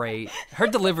 She's great. Her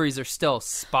deliveries are still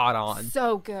spot on.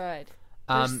 So good.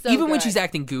 Even when she's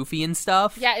acting goofy and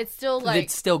stuff. Yeah, it's still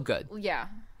good. Yeah.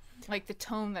 Like the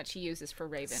tone that she uses for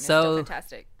Raven is still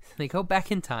fantastic. They go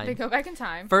back in time.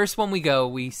 First one we go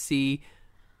to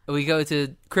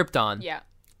Krypton. Yeah.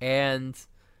 And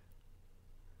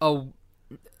hold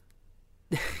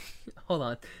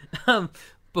on.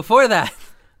 Before that,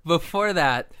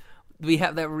 we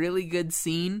have that really good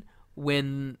scene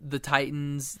when the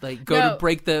Titans go to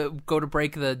break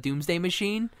the Doomsday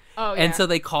Machine. Oh, yeah. And so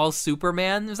they call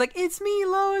Superman. It was like, it's me,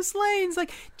 Lois Lane. It's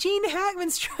like, Gene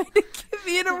Hackman's trying to get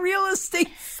me in a real estate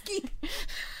scheme.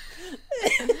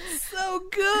 It's so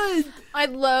good. I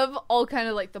love all kind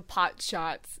of like the pot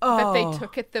shots that they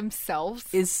took at themselves.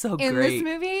 It's so in great. this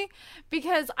movie,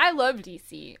 because I love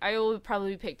DC. I will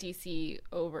probably pick DC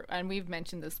over, and we've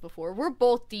mentioned this before. We're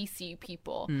both DC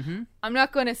people. Mm-hmm. I'm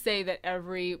not going to say that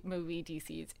every movie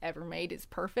DC's ever made is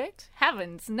perfect.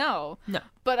 Heavens, no.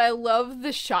 But I love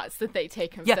the shots that they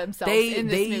take of themselves in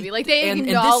this movie. Like they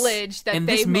acknowledge that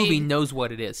this movie knows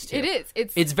what it is too. It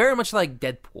is. It's very much like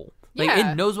Deadpool. Like,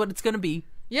 it knows what it's going to be.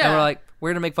 Yeah. And we're like, we're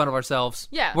going to make fun of ourselves.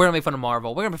 Yeah. We're going to make fun of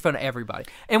Marvel. We're going to make fun of everybody.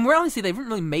 And we're honestly, they didn't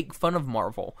really make fun of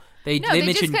Marvel. They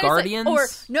mentioned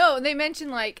Guardians. They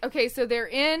mentioned like, okay, so they're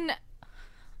in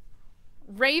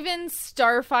Raven,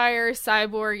 Starfire,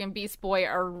 Cyborg, and Beast Boy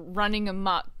are running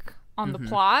amok on the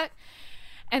plot.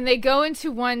 And they go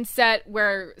into one set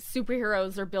where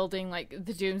superheroes are building like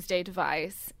the Doomsday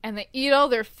device, and they eat all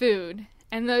their food.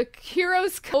 And the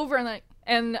heroes come over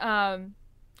and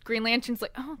Green Lantern's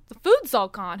like, oh, the food's all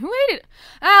gone. Who ate it?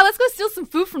 Let's go steal some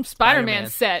food from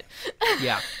Spider-Man's set.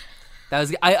 Yeah. That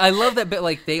was. I love that bit.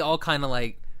 Like, they all kind of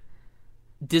like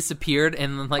disappeared,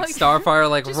 and then like Starfire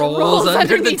like rolls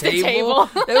under the table.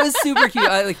 That was super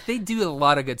cute. They do a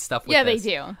lot of good stuff with this. They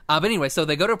do. But anyway, so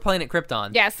they go to planet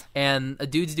Krypton. Yes. And a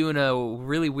dude's doing a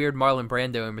really weird Marlon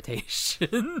Brando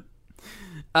imitation.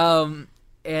 And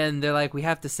they're like, we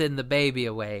have to send the baby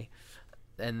away.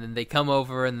 And then they come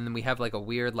over, and then we have like a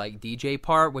weird like DJ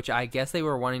part, which I guess they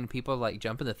were wanting people to like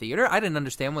jump in the theater. I didn't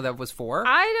understand what that was for.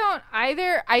 I don't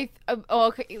either.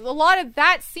 Okay. A lot of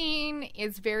that scene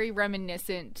is very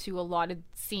reminiscent to a lot of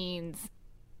scenes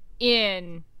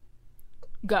in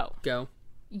Go.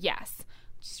 Yes.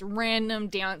 Just random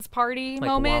dance party like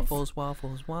moments.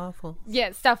 Waffles.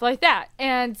 Yeah, stuff like that.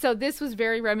 And so this was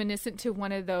very reminiscent to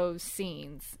one of those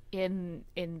scenes in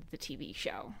the TV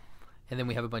show. And then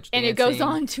we have a bunch of dancing. And it goes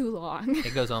on too long.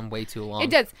 It goes on way too long. It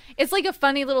does. It's like a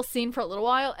funny little scene for a little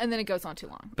while, and then it goes on too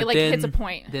long. But it hits a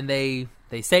point. Then they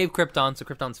save Krypton, so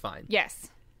Krypton's fine. Yes.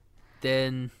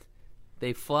 Then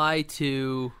they fly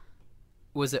to,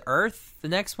 was it Earth, the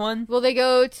next one? Well, they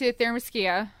go to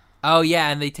Themyscira. Oh,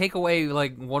 yeah, and they take away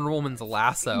like Wonder Woman's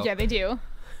lasso. Yeah, they do.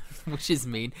 Which is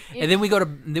mean. And then we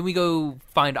go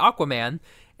find Aquaman,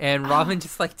 and Robin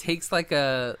just like takes like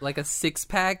a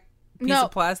 6-pack piece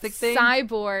of plastic thing.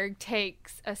 Cyborg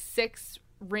takes a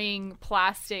 6-ring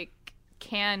plastic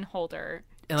can holder,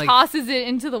 and tosses it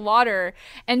into the water,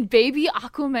 and baby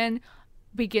Aquaman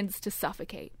begins to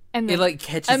suffocate. And then, it like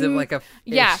catches him like a fish.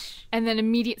 Yeah, and then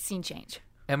immediate scene change.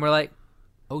 And we're like,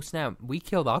 oh snap, we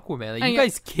killed Aquaman. Like, you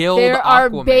guys killed There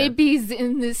Aquaman. are babies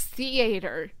in this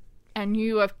theater, and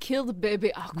you have killed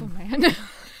baby Aquaman.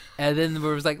 And then it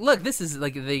was like, look, this is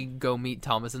like, they go meet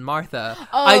Thomas and Martha.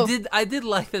 Oh. I did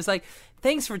like this. Like,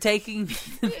 thanks for taking me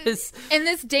to this. In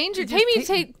this danger.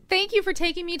 Thank you for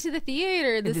taking me to the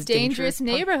theater. This dangerous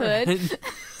neighborhood.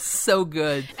 So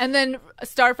good. And then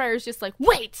Starfire's just like,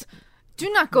 wait, do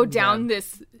not go down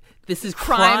this. This is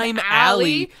crime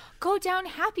alley. Go down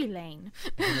Happy Lane.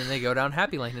 And then they go down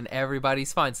Happy Lane, and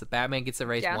everybody's fine. So Batman gets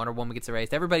erased, Wonder Woman gets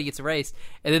erased, everybody gets erased,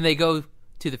 and then they go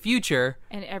to the future,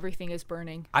 and everything is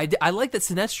burning. I like that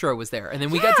Sinestro was there, and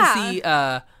then we got to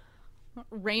see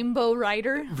Rainbow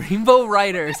Rider. Rainbow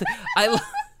Riders.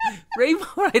 Rainbow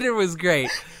Rider was great.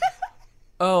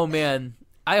 Oh man,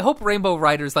 I hope Rainbow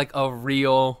Rider's like a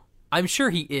real. I'm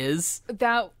sure he is.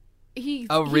 He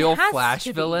real Flash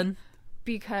villain.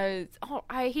 Because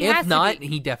he if has not, to be.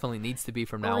 He definitely needs to be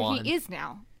from now on. He is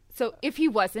now. So if he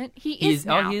wasn't, he is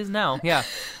now. Oh, he is now. Yeah.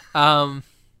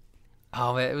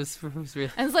 Oh, it was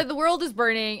really... And it's like the world is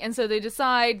burning, and so they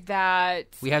decide that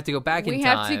we have to go back in time. We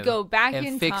have to go back and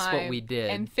in fix time what we did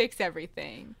and fix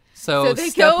everything. So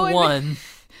step one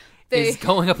is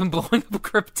going up and blowing up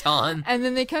Krypton, and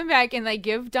then they come back and they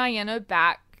give Diana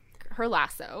back her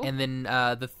lasso, and then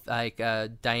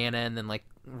Diana and then like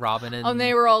Robin and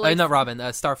they were all like, not Robin,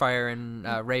 Starfire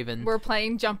and Raven were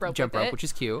playing jump rope, which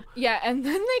is cute. Yeah, and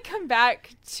then they come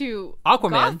back to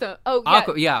Aquaman. Gotham.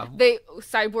 Oh yeah,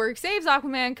 Cyborg saves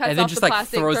Aquaman, cuts off the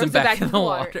plastic, throws him back in the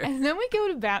water. And then we go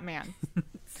to Batman.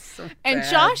 So and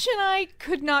Josh and I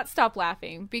could not stop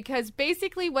laughing because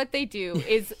basically what they do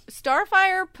is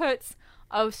Starfire puts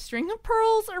a string of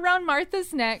pearls around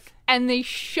Martha's neck, and they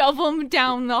shove them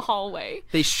down the hallway.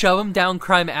 They shove them down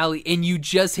Crime Alley, and you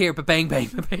just hear bang, bang,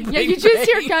 bang. Yeah, you just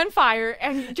hear gunfire,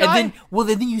 and then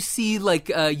you see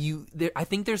like I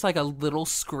think there's like a little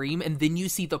scream, and then you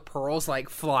see the pearls like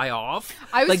fly off.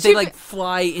 They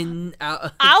fly in.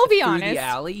 I'll be honest, the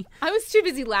alley. I was too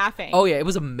busy laughing. Oh yeah, it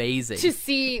was amazing to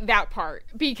see that part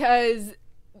because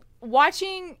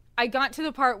I got to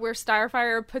the part where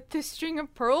Starfire put this string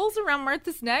of pearls around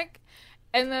Martha's neck,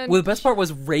 and then... Well, the best part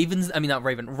was Robin's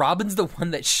the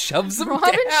one that shoves him down.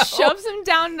 Robin shoves him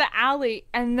down the alley,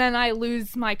 and then I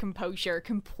lose my composure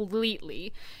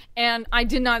completely. And I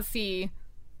did not see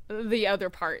the other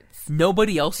parts.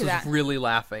 Nobody else was really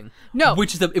laughing. No.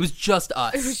 It was just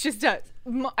us. It was just us.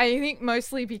 I think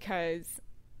mostly because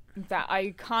that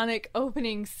iconic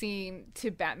opening scene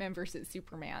to Batman vs.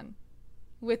 Superman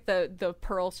with the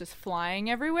pearls just flying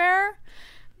everywhere.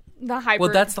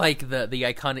 Well, that's like the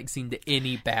iconic scene to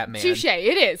any Batman. Touche,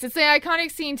 it is. It's the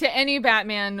iconic scene to any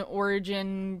Batman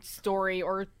origin story,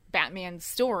 or Batman's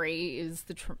story is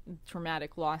the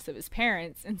traumatic loss of his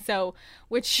parents, and so,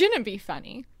 which shouldn't be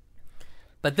funny.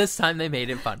 But this time they made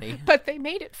it funny.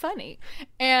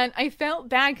 And I felt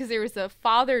bad because there was a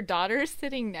father-daughter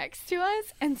sitting next to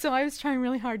us, and so I was trying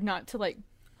really hard not to, like,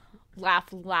 laugh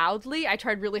loudly. I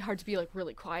tried really hard to be, like,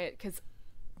 really quiet, because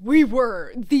we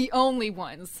were the only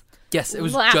ones. Yes, it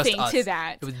was laughing just us. To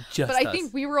that. It was just But I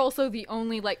think we were also the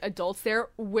only, like, adults there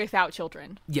without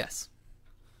children. Yes.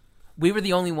 We were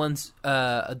the only ones,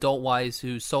 adult-wise,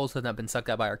 whose souls had not been sucked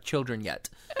out by our children yet.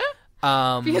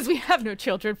 Because we have no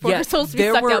children for our souls to be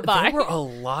sucked out by. There were a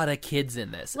lot of kids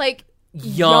in this. Like,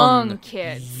 young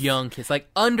kids. Young kids. Like,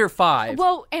 under 5.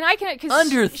 Well, and I can... Cause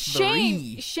under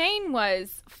 3. Shane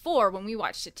was 4 when we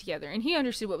watched it together, and he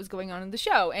understood what was going on in the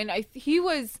show. And he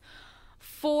was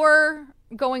 4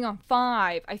 going on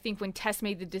 5, I think, when Tess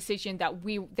made the decision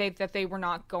that they were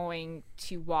not going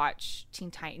to watch Teen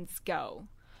Titans Go.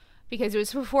 Because it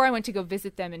was before I went to go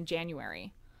visit them in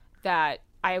January that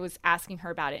I was asking her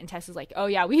about it, and Tess was like, oh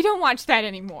yeah, we don't watch that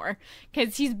anymore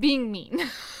because he's being mean.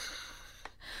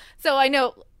 So I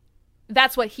know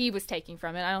that's what he was taking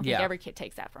from it. I don't think every kid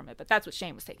takes that from it, but that's what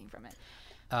Shane was taking from it.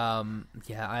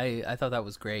 Yeah, I thought that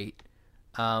was great.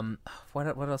 What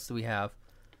else do we have?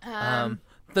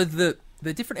 The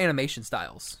different animation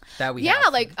styles that we have. Yeah,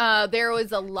 like there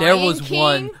was a Lion King.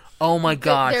 One. Oh my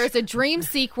gosh. There's a dream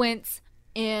sequence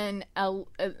in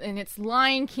its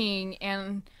Lion King,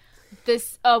 and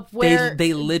this where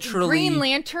they literally Green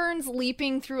Lanterns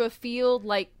leaping through a field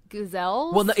like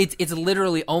gazelles. Well, no, it's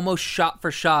literally almost shot for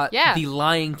shot the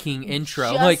Lion King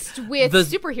intro, just like with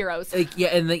superheroes. Like,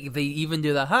 yeah, and they even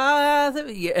do the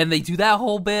and they do that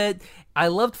whole bit. I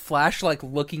loved Flash like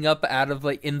looking up out of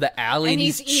like in the alley and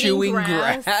he's chewing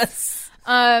grass.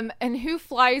 And who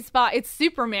flies by? It's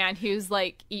Superman, who's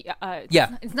like,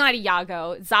 it's not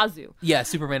Iago, Zazu. Yeah,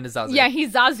 Superman is Zazu. Yeah,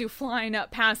 he's Zazu flying up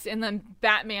past, and then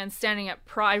Batman standing at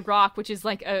Pride Rock, which is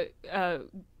like a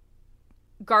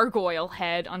gargoyle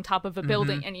head on top of a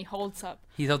building, and he holds up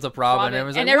Robin.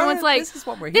 And everyone's like,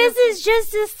 this is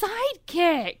just a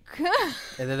sidekick.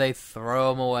 And then they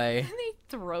throw him away. And he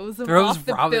throws him off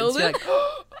the building. Like,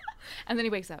 and then he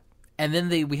wakes up. And then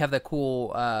we have that cool...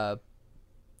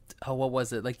 what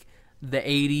was it? Like the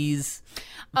 80s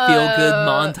feel-good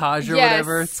montage or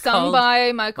whatever it's sung called.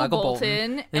 by Michael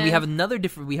Bolton. Then we have a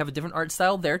different art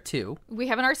style there too. We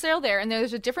have an art style there, and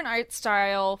there's a different art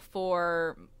style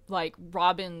for like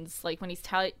Robin's, like when he's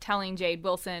telling Jade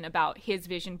Wilson about his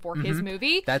vision for his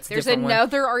movie. There's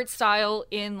another art style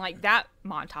in like that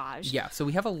montage. Yeah, so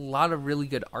we have a lot of really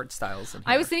good art styles in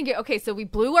here. I was thinking, okay, so we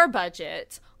blew our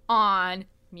budget on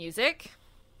music.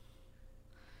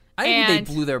 I didn't think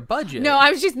they blew their budget.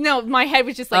 No, my head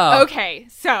was just like, okay,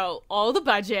 so all the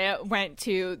budget went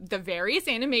to the various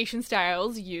animation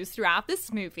styles used throughout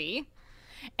this movie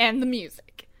and the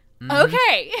music.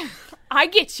 Okay, I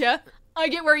get you. I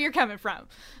get where you're coming from.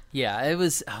 Yeah, it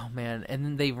was, oh man, and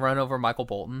then they run over Michael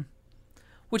Bolton.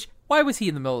 Which, why was he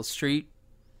in the middle of the street?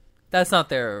 That's not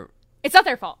their... It's not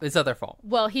their fault. It's not their fault.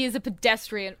 Well, he is a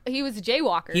pedestrian. He was a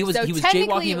jaywalker. He was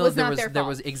jaywalking. There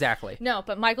was exactly. No,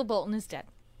 but Michael Bolton is dead.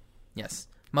 Yes.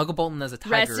 Michael Bolton as a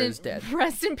tiger is dead.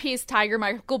 Rest in peace, Tiger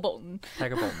Michael Bolton.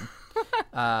 Tiger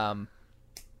Bolton.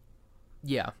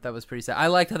 Yeah, that was pretty sad. I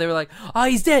liked how they were like, oh,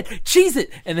 he's dead. Cheese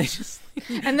it. And they just...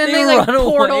 And then they like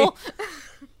portal.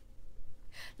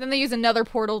 Then they use another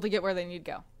portal to get where they need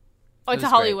to go. Oh, to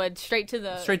Hollywood. Straight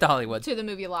to Hollywood. To the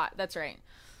movie lot. That's right.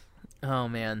 Oh,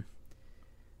 man.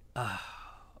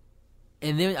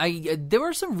 And then there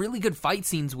were some really good fight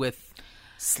scenes with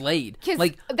Slade.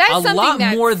 Like, that's a lot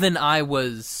more than I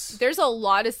was... There's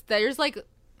like...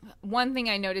 One thing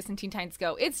I noticed in Teen Titans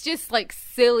Go, it's just like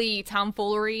silly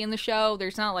tomfoolery in the show.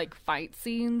 There's not like fight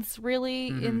scenes really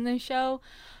in the show,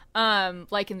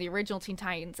 like in the original Teen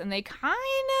Titans, and they kind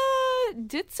of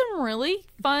did some really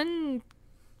fun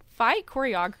fight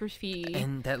choreography,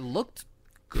 and that looked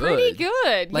good. Pretty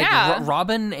good. Like yeah.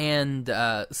 Robin and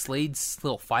Slade's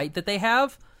little fight that they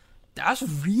have, That's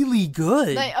really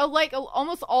good. Like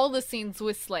almost all the scenes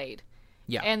with Slade.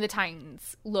 Yeah. And the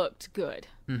Titans looked good.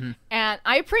 Mm-hmm. And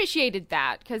I appreciated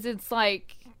that because it's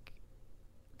like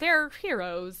they're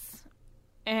heroes.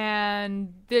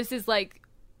 And this is like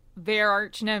their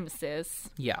arch nemesis.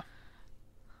 Yeah.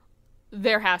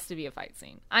 There has to be a fight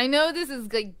scene. I know this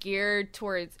is like geared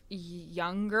towards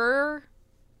younger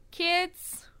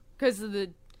kids because of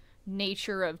the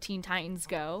nature of Teen Titans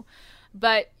Go.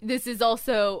 But this is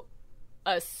also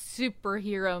a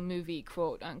superhero movie,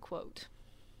 quote unquote.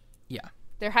 Yeah.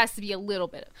 There has to be a little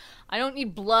bit of, I don't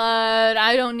need blood.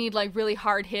 I don't need like really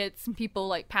hard hits and people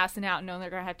like passing out and knowing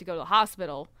they're going to have to go to the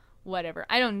hospital, whatever.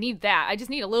 I don't need that. I just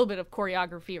need a little bit of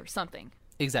choreography or something.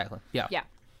 Exactly. Yeah. Yeah.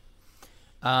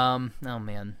 Oh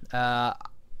man.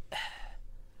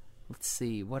 Let's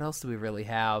see. What else do we really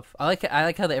have? I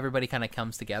like how everybody kind of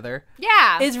comes together.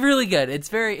 Yeah. It's really good. It's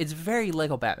very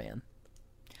Lego Batman.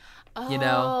 Oh, you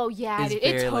know? Yeah,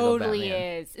 it totally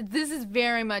is. This is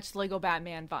very much Lego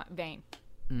Batman vein.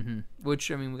 Mm-hmm.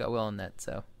 Which, I mean, we got Will Arnett,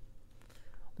 so.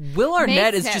 Will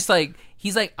Arnett is just like,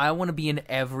 he's like, I want to be in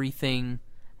everything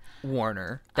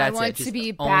Warner. That's I want to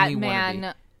be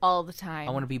Batman all the time.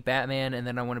 I want to be Batman, and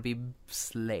then I want to be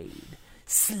Slade.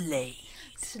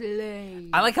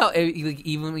 I like how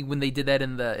even when they did that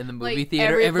in the movie like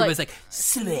theater, everybody's like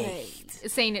Slade,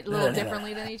 saying it a little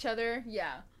differently than each other.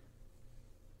 Yeah.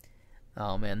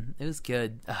 Oh man, it was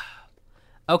good.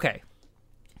 Okay.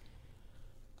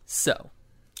 So.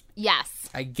 Yes.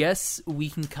 I guess we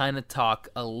can kind of talk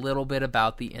a little bit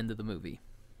about the end of the movie.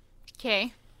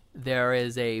 Okay. There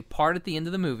is a part at the end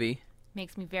of the movie.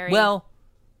 Makes me very... Well,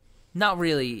 not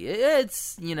really.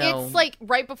 It's, you know... It's like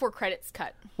right before credits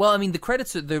cut. Well, I mean, the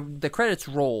credits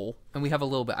roll, and we have a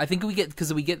little bit. I think we get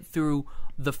through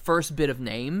the first bit of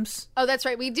names. Oh, that's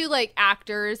right. We do like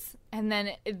actors, and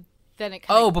then it kind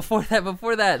of... before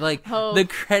that, like the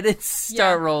credits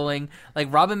start rolling.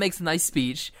 Like Robin makes a nice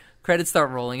speech. Credits start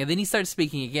rolling, and then he starts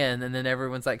speaking again, and then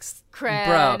everyone's like,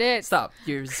 credits. Bro, stop.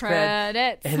 Here's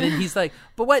credits. And then he's like,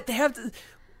 but what? They have to...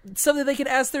 something they can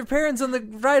ask their parents on the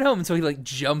ride home. And so he like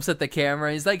jumps at the camera,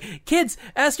 and he's like, kids,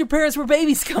 ask your parents where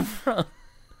babies come from.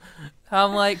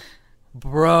 I'm like,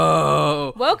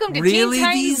 bro. Welcome to really, Teen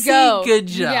Titans DC? Go. Good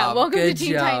job. Yeah, welcome Good to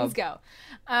Teen job. Titans Go.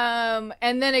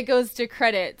 And then it goes to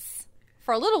credits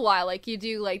for a little while. Like you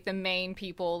do like the main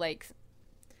people like...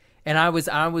 And I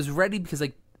was ready because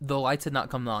like, the lights had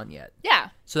not come on yet. Yeah.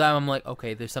 So then I'm like,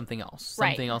 okay, there's something else.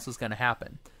 Something else is going to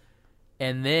happen.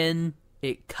 And then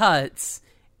it cuts,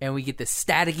 and we get the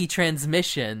staticky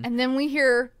transmission. And then we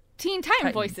hear Teen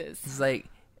Titan voices. It's like,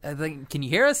 can you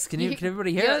hear us? Can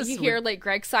everybody hear us? You hear like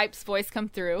Greg Sipes' voice come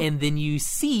through. And then you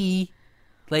see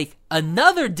like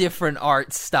another different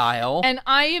art style. And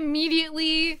I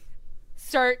immediately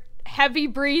start heavy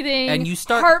breathing, and you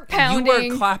start heart pounding.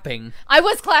 You were clapping. I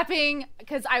was clapping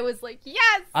because I was like,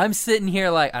 yes. I'm sitting here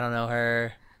like, I don't know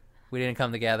her. We didn't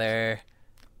come together.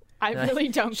 I really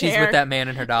don't She's care. with that man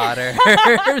and her daughter.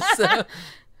 So,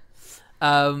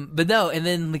 but no, and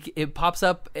then like, it pops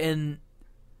up, and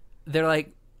they're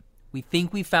like, we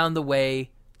think we found the way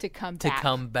to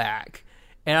come back.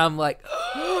 And I'm like,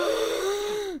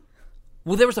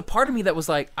 well, there was a part of me that was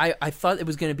like, I thought it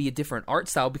was going to be a different art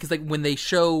style because like when they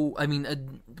show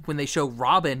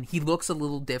Robin, he looks a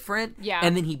little different. Yeah.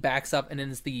 And then he backs up, and then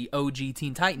it's the OG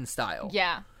Teen Titans style.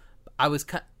 Yeah.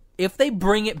 If they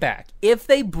bring it back,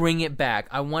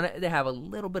 I want it to have a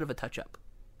little bit of a touch up.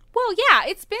 Well, yeah,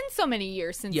 it's been so many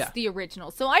years since the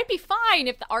original, so I'd be fine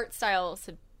if the art styles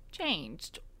had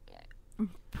changed.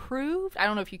 Improved? I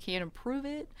don't know if you can improve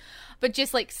it, but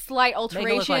just like slight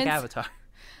alterations. Make it look like Avatar.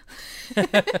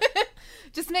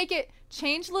 Just make it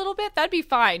change a little bit. That'd be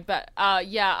fine. But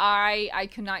yeah, I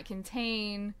could not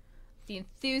contain the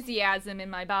enthusiasm in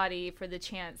my body for the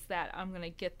chance that I'm gonna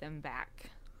get them back.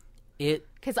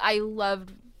 Because I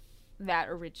loved that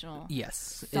original.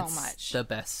 Yes, so it's much. The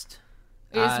best.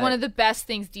 It is one of the best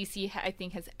things DC I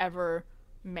think has ever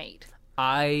made.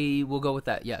 I will go with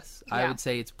that. Yes, yeah. I would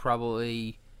say it's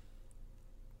probably.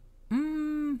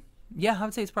 Yeah, I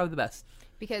would say it's probably the best.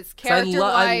 Because character-wise...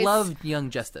 I love Young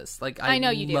Justice. Like I know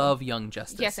you do. love Young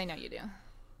Justice. Yes, I know you do.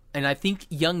 And I think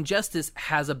Young Justice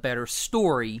has a better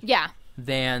story. Yeah.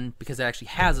 Because it actually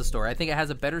has a story. I think it has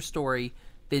a better story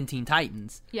than Teen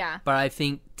Titans. Yeah. But I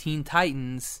think Teen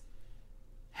Titans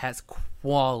has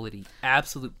quality,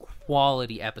 absolute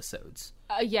quality episodes.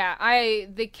 Yeah,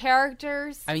 the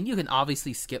characters... I mean, you can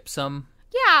obviously skip some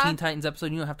Teen Titans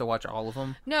episodes. You don't have to watch all of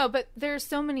them. No, but there's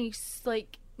so many,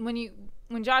 like, when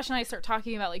Josh and I start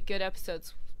talking about, like, good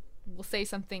episodes, we'll say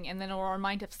something, and then it'll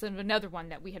remind us of another one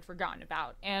that we had forgotten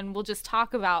about. And we'll just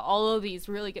talk about all of these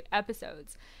really good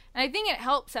episodes. And I think it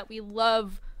helps that we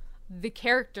love the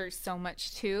characters so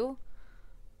much, too.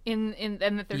 And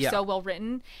that they're so well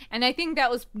written. And I think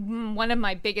that was one of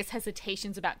my biggest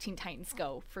hesitations about Teen Titans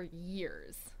Go for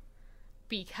years.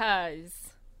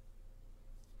 Because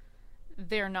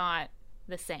they're not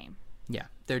the same. Yeah,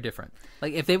 they're different.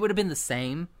 Like, if they would have been the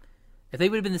same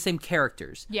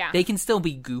characters, they can still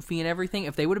be goofy and everything.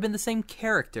 If they would have been the same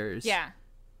characters,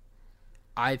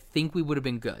 I think we would have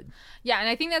been good. Yeah, and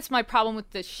I think that's my problem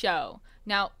with this show.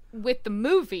 Now, with the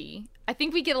movie, I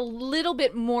think we get a little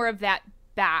bit more of that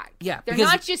back. Yeah, they're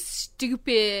not just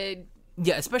stupid.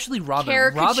 Yeah, especially Robin.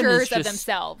 Caricatures Robin is just, of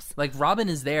themselves. Like, Robin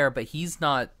is there, but he's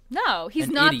not. No, he's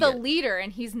not the leader,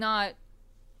 and he's not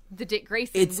the Dick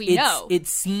Grayson we know. It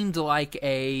seemed like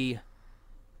a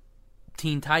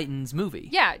Teen Titans movie.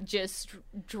 Yeah, just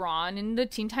drawn in the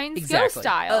Teen Titans Go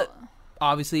style.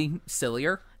 Obviously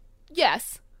sillier.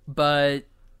 Yes, but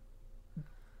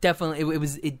definitely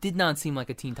it did not seem like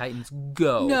a Teen Titans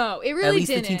Go. No, it really didn't. At least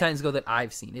didn't. the Teen Titans Go that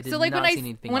I've seen. It did not see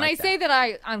anything when like I that. say that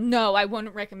I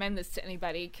wouldn't recommend this to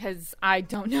anybody because I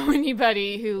don't know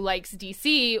anybody who likes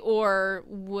DC or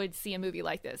would see a movie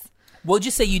like this. Well,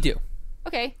 just say you do.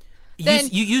 Okay. Then,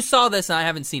 you saw this and I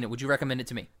haven't seen it. Would you recommend it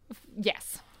to me?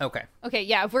 Yes. Okay. Okay,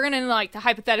 yeah. If we're gonna the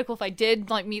hypothetical, if I did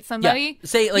meet somebody,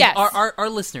 say yes. our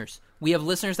listeners. We have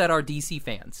listeners that are DC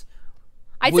fans.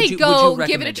 I'd say go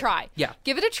give it a try. Yeah,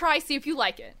 give it a try. See if you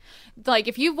like it. Like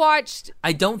if you've watched,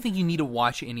 I don't think you need to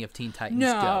watch any of Teen Titans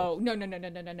Go.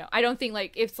 No. I don't think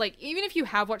it's even if you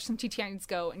have watched some Teen Titans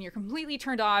Go and you're completely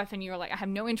turned off and you're like, I have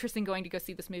no interest in going to go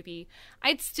see this movie.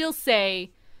 I'd still say.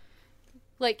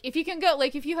 If you can go,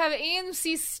 if you have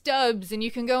AMC stubs and you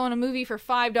can go on a movie for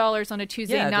 $5 on a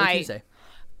Tuesday night,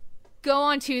 go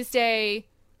on Tuesday,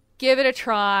 give it a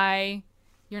try.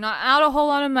 You're not out a whole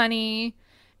lot of money,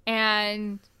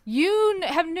 and you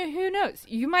have who knows?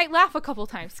 You might laugh a couple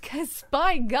times because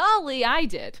by golly, I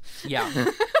did. Yeah.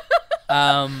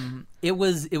 It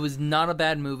was not a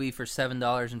bad movie for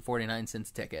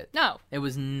 $7.49 ticket. No, it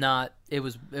was not. It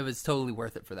was totally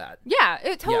worth it for that. Yeah,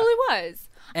 it totally was.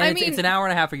 And it's an hour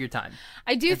and a half of your time.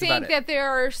 I do think that there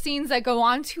are scenes that go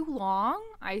on too long.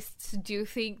 I do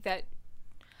think that.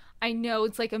 I know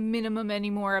it's like a minimum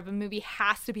anymore of a movie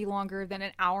has to be longer than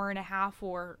an hour and a half,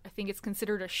 or I think it's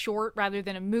considered a short rather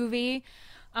than a movie.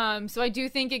 So I do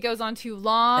think it goes on too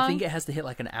long. I think it has to hit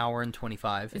an hour and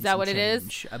 25. Is that what it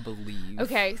is? I believe.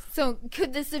 Okay, so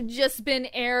could this have just been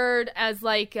aired as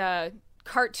a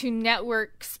Cartoon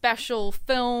Network special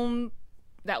film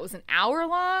that was an hour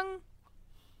long?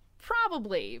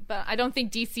 Probably, but I don't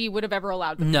think DC would have ever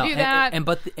allowed them to do that.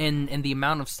 And the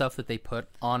amount of stuff that they put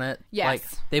on it,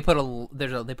 yes, they put a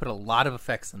lot of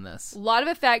effects in this. A lot of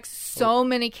effects, so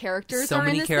many characters. So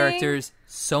many characters,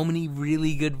 so many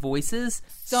really good voices,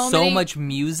 so much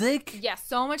music. Yeah,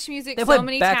 so much music. They so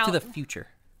many Back to the Future.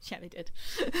 Yeah, they did.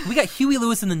 We got Huey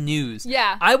Lewis in the News.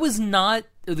 Yeah, I was not.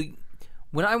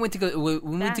 When I went to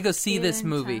go see this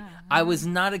movie, I was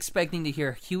not expecting to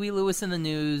hear Huey Lewis in the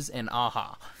News and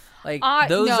Aha.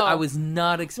 No. I was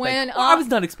not expecting. I was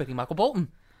not expecting Michael Bolton.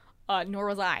 Nor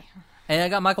was I. And I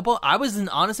got Michael Bolton. I was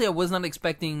not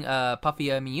expecting Puffy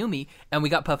Amiyumi, and we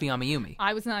got Puffy Amiyumi.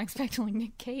 I was not expecting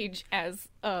Nick Cage as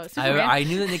Superman. I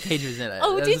knew that Nick Cage was in it.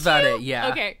 Oh, That's about it. Yeah.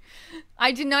 Okay.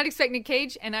 I did not expect Nick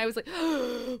Cage, and I was like,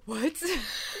 what?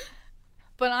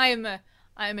 But I am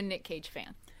a Nick Cage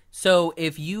fan. So,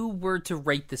 if you were to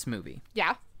rate this movie,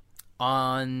 yeah,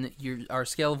 on our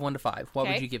scale of 1 to 5, what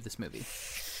would you give this movie?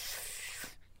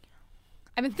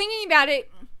 I've been thinking about it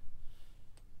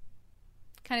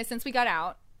kind of since we got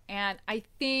out, and I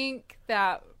think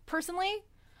that personally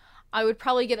I would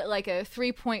probably get it a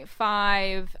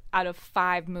 3.5 out of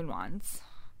 5 Moonwans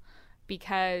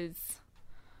because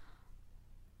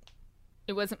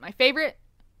it wasn't my favorite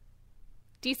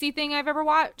DC thing I've ever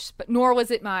watched, but nor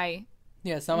was it my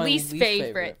least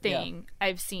favorite thing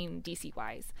I've seen DC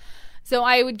wise. So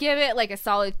I would give it a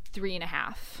solid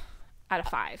 3.5 out of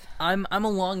 5. I'm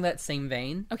along that same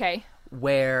vein. Okay.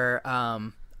 Where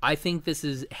I think this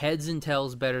is heads and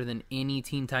tails better than any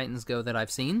Teen Titans Go that I've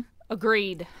seen.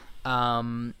 Agreed.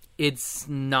 It's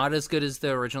not as good as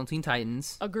the original Teen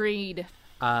Titans. Agreed.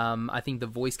 I think the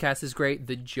voice cast is great.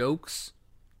 The jokes,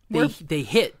 they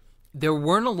hit. There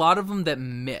weren't a lot of them that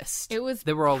missed. It was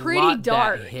there were a pretty lot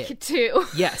dark that hit. too.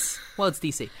 Yes. Well, it's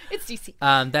DC. It's DC.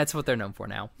 That's what they're known for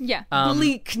now. Yeah.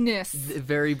 Bleakness.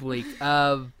 Very bleak.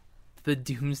 The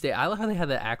Doomsday. I love how they had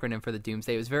the acronym for the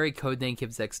Doomsday. It was very Codename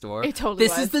Kids Next Door. It totally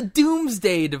was. This is the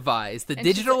Doomsday device. The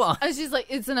digital. I was just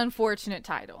it's an unfortunate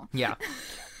title. Yeah.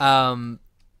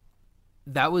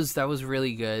 That was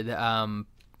really good.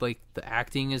 Like the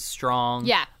acting is strong.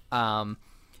 Yeah.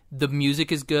 The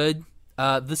music is good.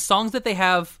 The songs that they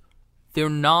have, they're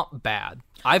not bad.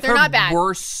 I've They're heard not bad.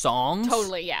 worse songs.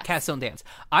 Totally, yeah. Cats Don't Dance.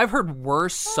 I've heard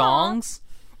worse songs.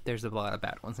 There's a lot of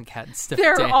bad ones in Cats Don't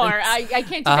There Dance. are. I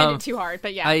can't defend it too hard,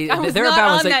 but yeah. I was there are not bad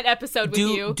on ones that episode with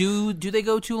you. Do they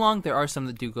go too long? There are some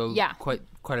that do go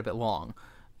quite a bit long.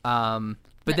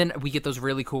 But then we get those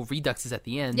really cool reduxes at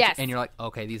the end. Yes. And you're like,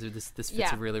 okay, this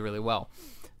fits really, really well.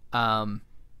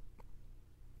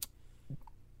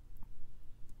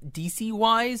 DC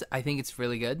wise, I think it's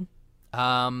really good.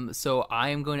 So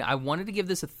I wanted to give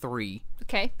this a 3.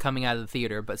 Okay. Coming out of the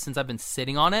theater, but since I've been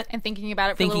sitting on it and thinking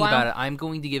about it for a little while, I'm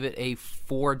going to give it a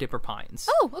 4 Dipper Pines.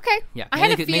 Oh, okay. Yeah. I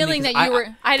had a feeling that you were.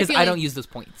 Because I don't use those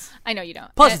points. I know you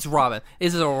don't. Plus, it's Robin.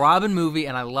 This is a Robin movie,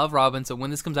 and I love Robin. So when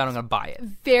this comes out, I'm going to buy it.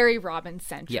 Very Robin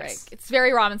centric. Yes. It's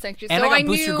very Robin centric. And so I got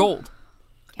Booster Gold.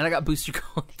 And I got Booster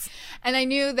Gold. And I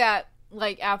knew that,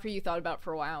 like, after you thought about it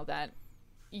for a while, that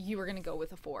you were going to go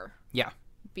with a 4. Yeah.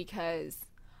 Because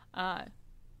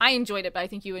I enjoyed it, but I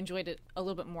think you enjoyed it a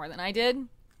little bit more than I did.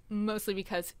 Mostly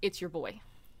because it's your boy.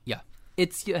 Yeah.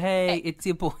 It's your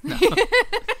boy. No.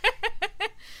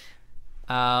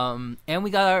 And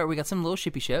we got some little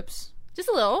shippy ships. Just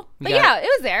a little. But yeah, it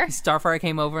was there. Starfire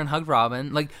came over and hugged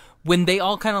Robin. Like, when they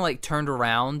all kind of, like, turned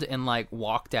around and, like,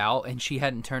 walked out and she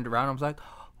hadn't turned around, I was like,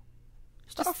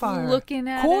 Starfire. Just looking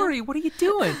at Corey, what are you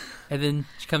doing? And then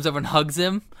she comes over and hugs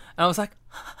him. And I was like,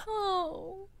 oh.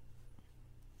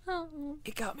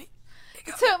 It got me.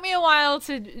 It took me a while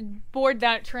to board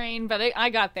that train, but I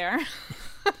got there.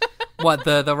 What,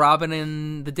 the Robin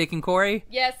and the Dick and Corey?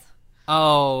 Yes.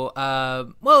 Oh,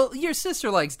 well, your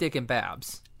sister likes Dick and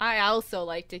Babs. I also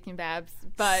like Dick and Babs,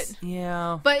 but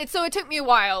yeah. But so it took me a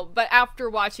while. But after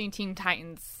watching Teen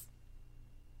Titans,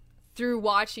 through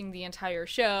watching the entire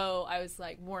show, I was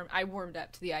like I warmed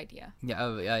up to the idea.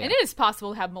 Yeah, yeah. And it is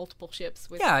possible to have multiple ships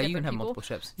with different you can have people. multiple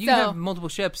ships. You can have multiple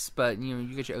ships, but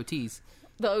you get your OTs.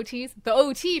 The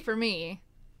OT for me,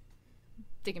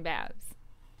 Dick and Babs.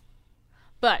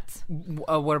 But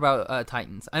what about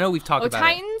Titans? I know we've talked about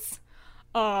Titans.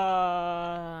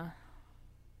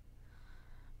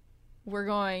 We're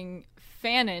going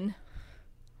Fanon,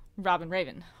 Robin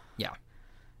Raven. Yeah.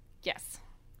 Yes.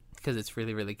 Because it's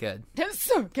really, really good. It's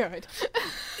so good.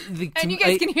 And you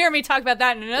guys can hear me talk about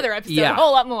that in another episode a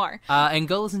whole lot more. And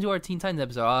go listen to our Teen Titans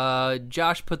episode.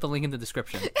 Josh put the link in the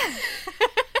description.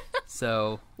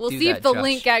 So we'll see if the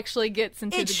link actually gets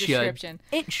into the description.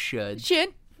 It should.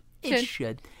 It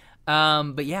should.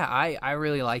 But yeah, I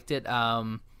really liked it.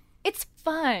 It's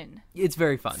fun. It's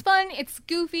very fun. It's fun. It's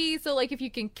goofy. So like if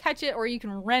you can catch it or you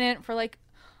can rent it for like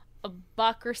 $1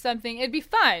 or something, it'd be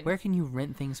fun. Where can you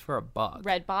rent things for $1?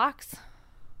 Redbox.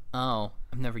 Oh,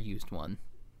 I've never used one.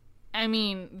 I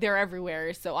mean, they're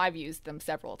everywhere, so I've used them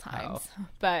several times. Oh.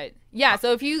 But yeah,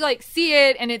 so if you like see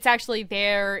it and it's actually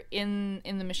there in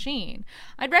the machine,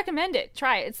 I'd recommend it.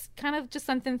 Try it. It's kind of just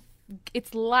something.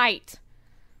 It's light.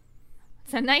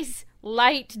 It's a nice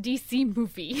light DC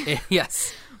movie.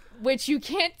 Yes. Which you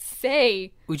can't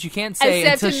say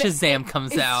until Shazam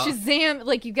comes out. Shazam,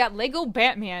 like you got Lego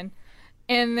Batman,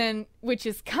 and then which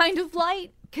is kind of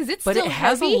light because it's but still it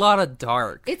has heavy. A lot of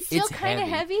dark. It's still kind of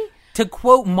heavy. To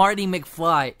quote Marty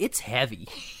McFly, it's heavy.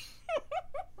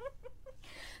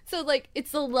 So like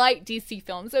it's a light DC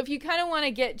film. So if you kind of want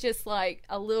to get just like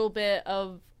a little bit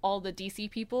of all the DC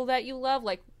people that you love,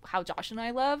 like how Josh and I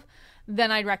love,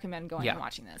 then I'd recommend going and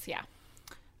watching this. Yeah.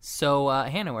 So,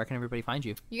 Hannah, where can everybody find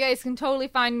you? You guys can totally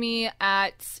find me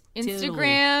at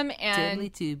Instagram and totally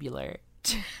tubular.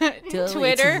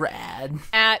 Twitter rad.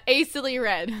 At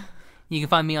ASillyRed. You can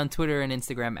find me on Twitter and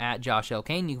Instagram at Josh L.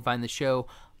 Kane. You can find the show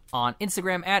on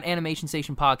Instagram at Animation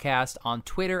Station Podcast, on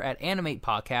Twitter at Animate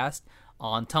Podcast,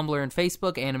 on Tumblr and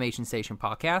Facebook, Animation Station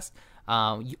Podcast.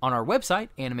 On our website,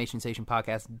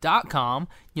 animationstationpodcast.com.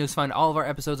 You'll find all of our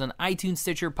episodes on iTunes,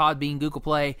 Stitcher, Podbean, Google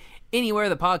Play, anywhere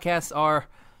the podcasts are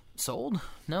sold.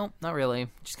 No, not really.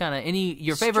 Just kind of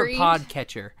your favorite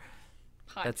podcatcher.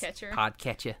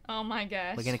 Podcatcher. Oh my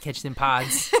gosh. We're going to catch them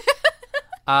pods.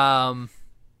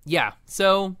 Yeah.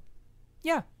 So,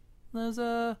 yeah. It was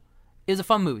a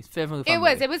fun movie. It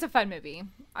was a fun movie.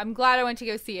 I'm glad I went to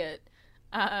go see it.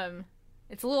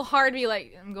 It's a little hard to be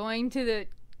like, I'm going to the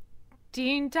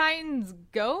Teen Titans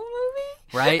Go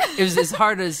movie? Right? It's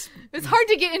hard as... It's hard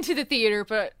to get into the theater,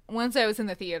 but once I was in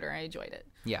the theater, I enjoyed it.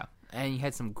 Yeah. And you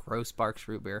had some gross Barks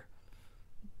root beer.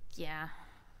 Yeah.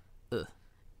 Ugh.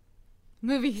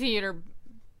 Movie theater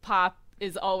pop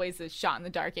is always a shot in the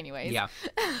dark anyways. Yeah.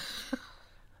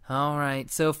 All right.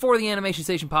 So for the Animation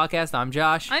Station Podcast, I'm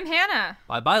Josh. I'm Hannah.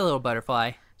 Bye-bye, little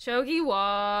butterfly.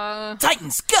 Chogiwa.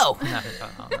 Titans, go!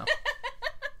 No.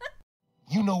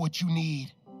 You know what you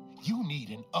need? You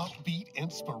need an upbeat,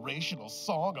 inspirational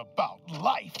song about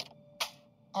life.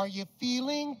 Are you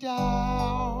feeling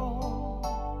down?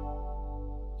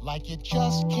 Like you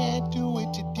just can't do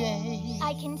it today?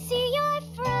 I can see your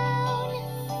frown,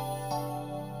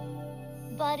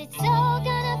 but it's all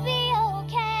gonna be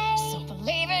okay. So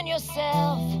believe in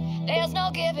yourself, there's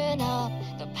no giving up.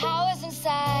 The power's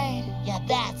inside, yeah,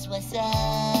 that's what's up.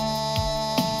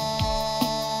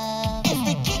 It's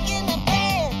the kick in the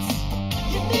pants,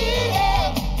 you need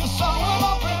it. Your song will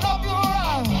open up your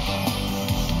eyes.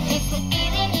 It's the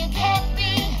feeling you can't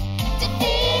be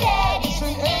defeated. It's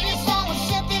an 80s song with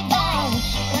simply vibes,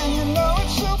 and you know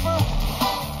it's super.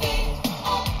 Upbeat,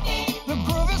 upbeat. The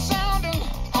groove is sounding.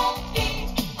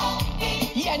 Upbeat,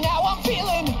 upbeat. Yeah, now I'm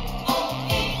feeling.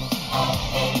 Upbeat,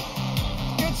 upbeat.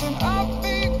 It's an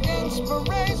upbeat,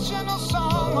 inspirational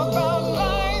song about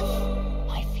life.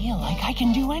 I feel like I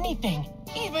can do anything.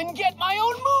 Even get my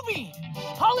own movie.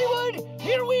 Hollywood,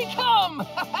 here we come.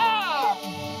 Ha ha.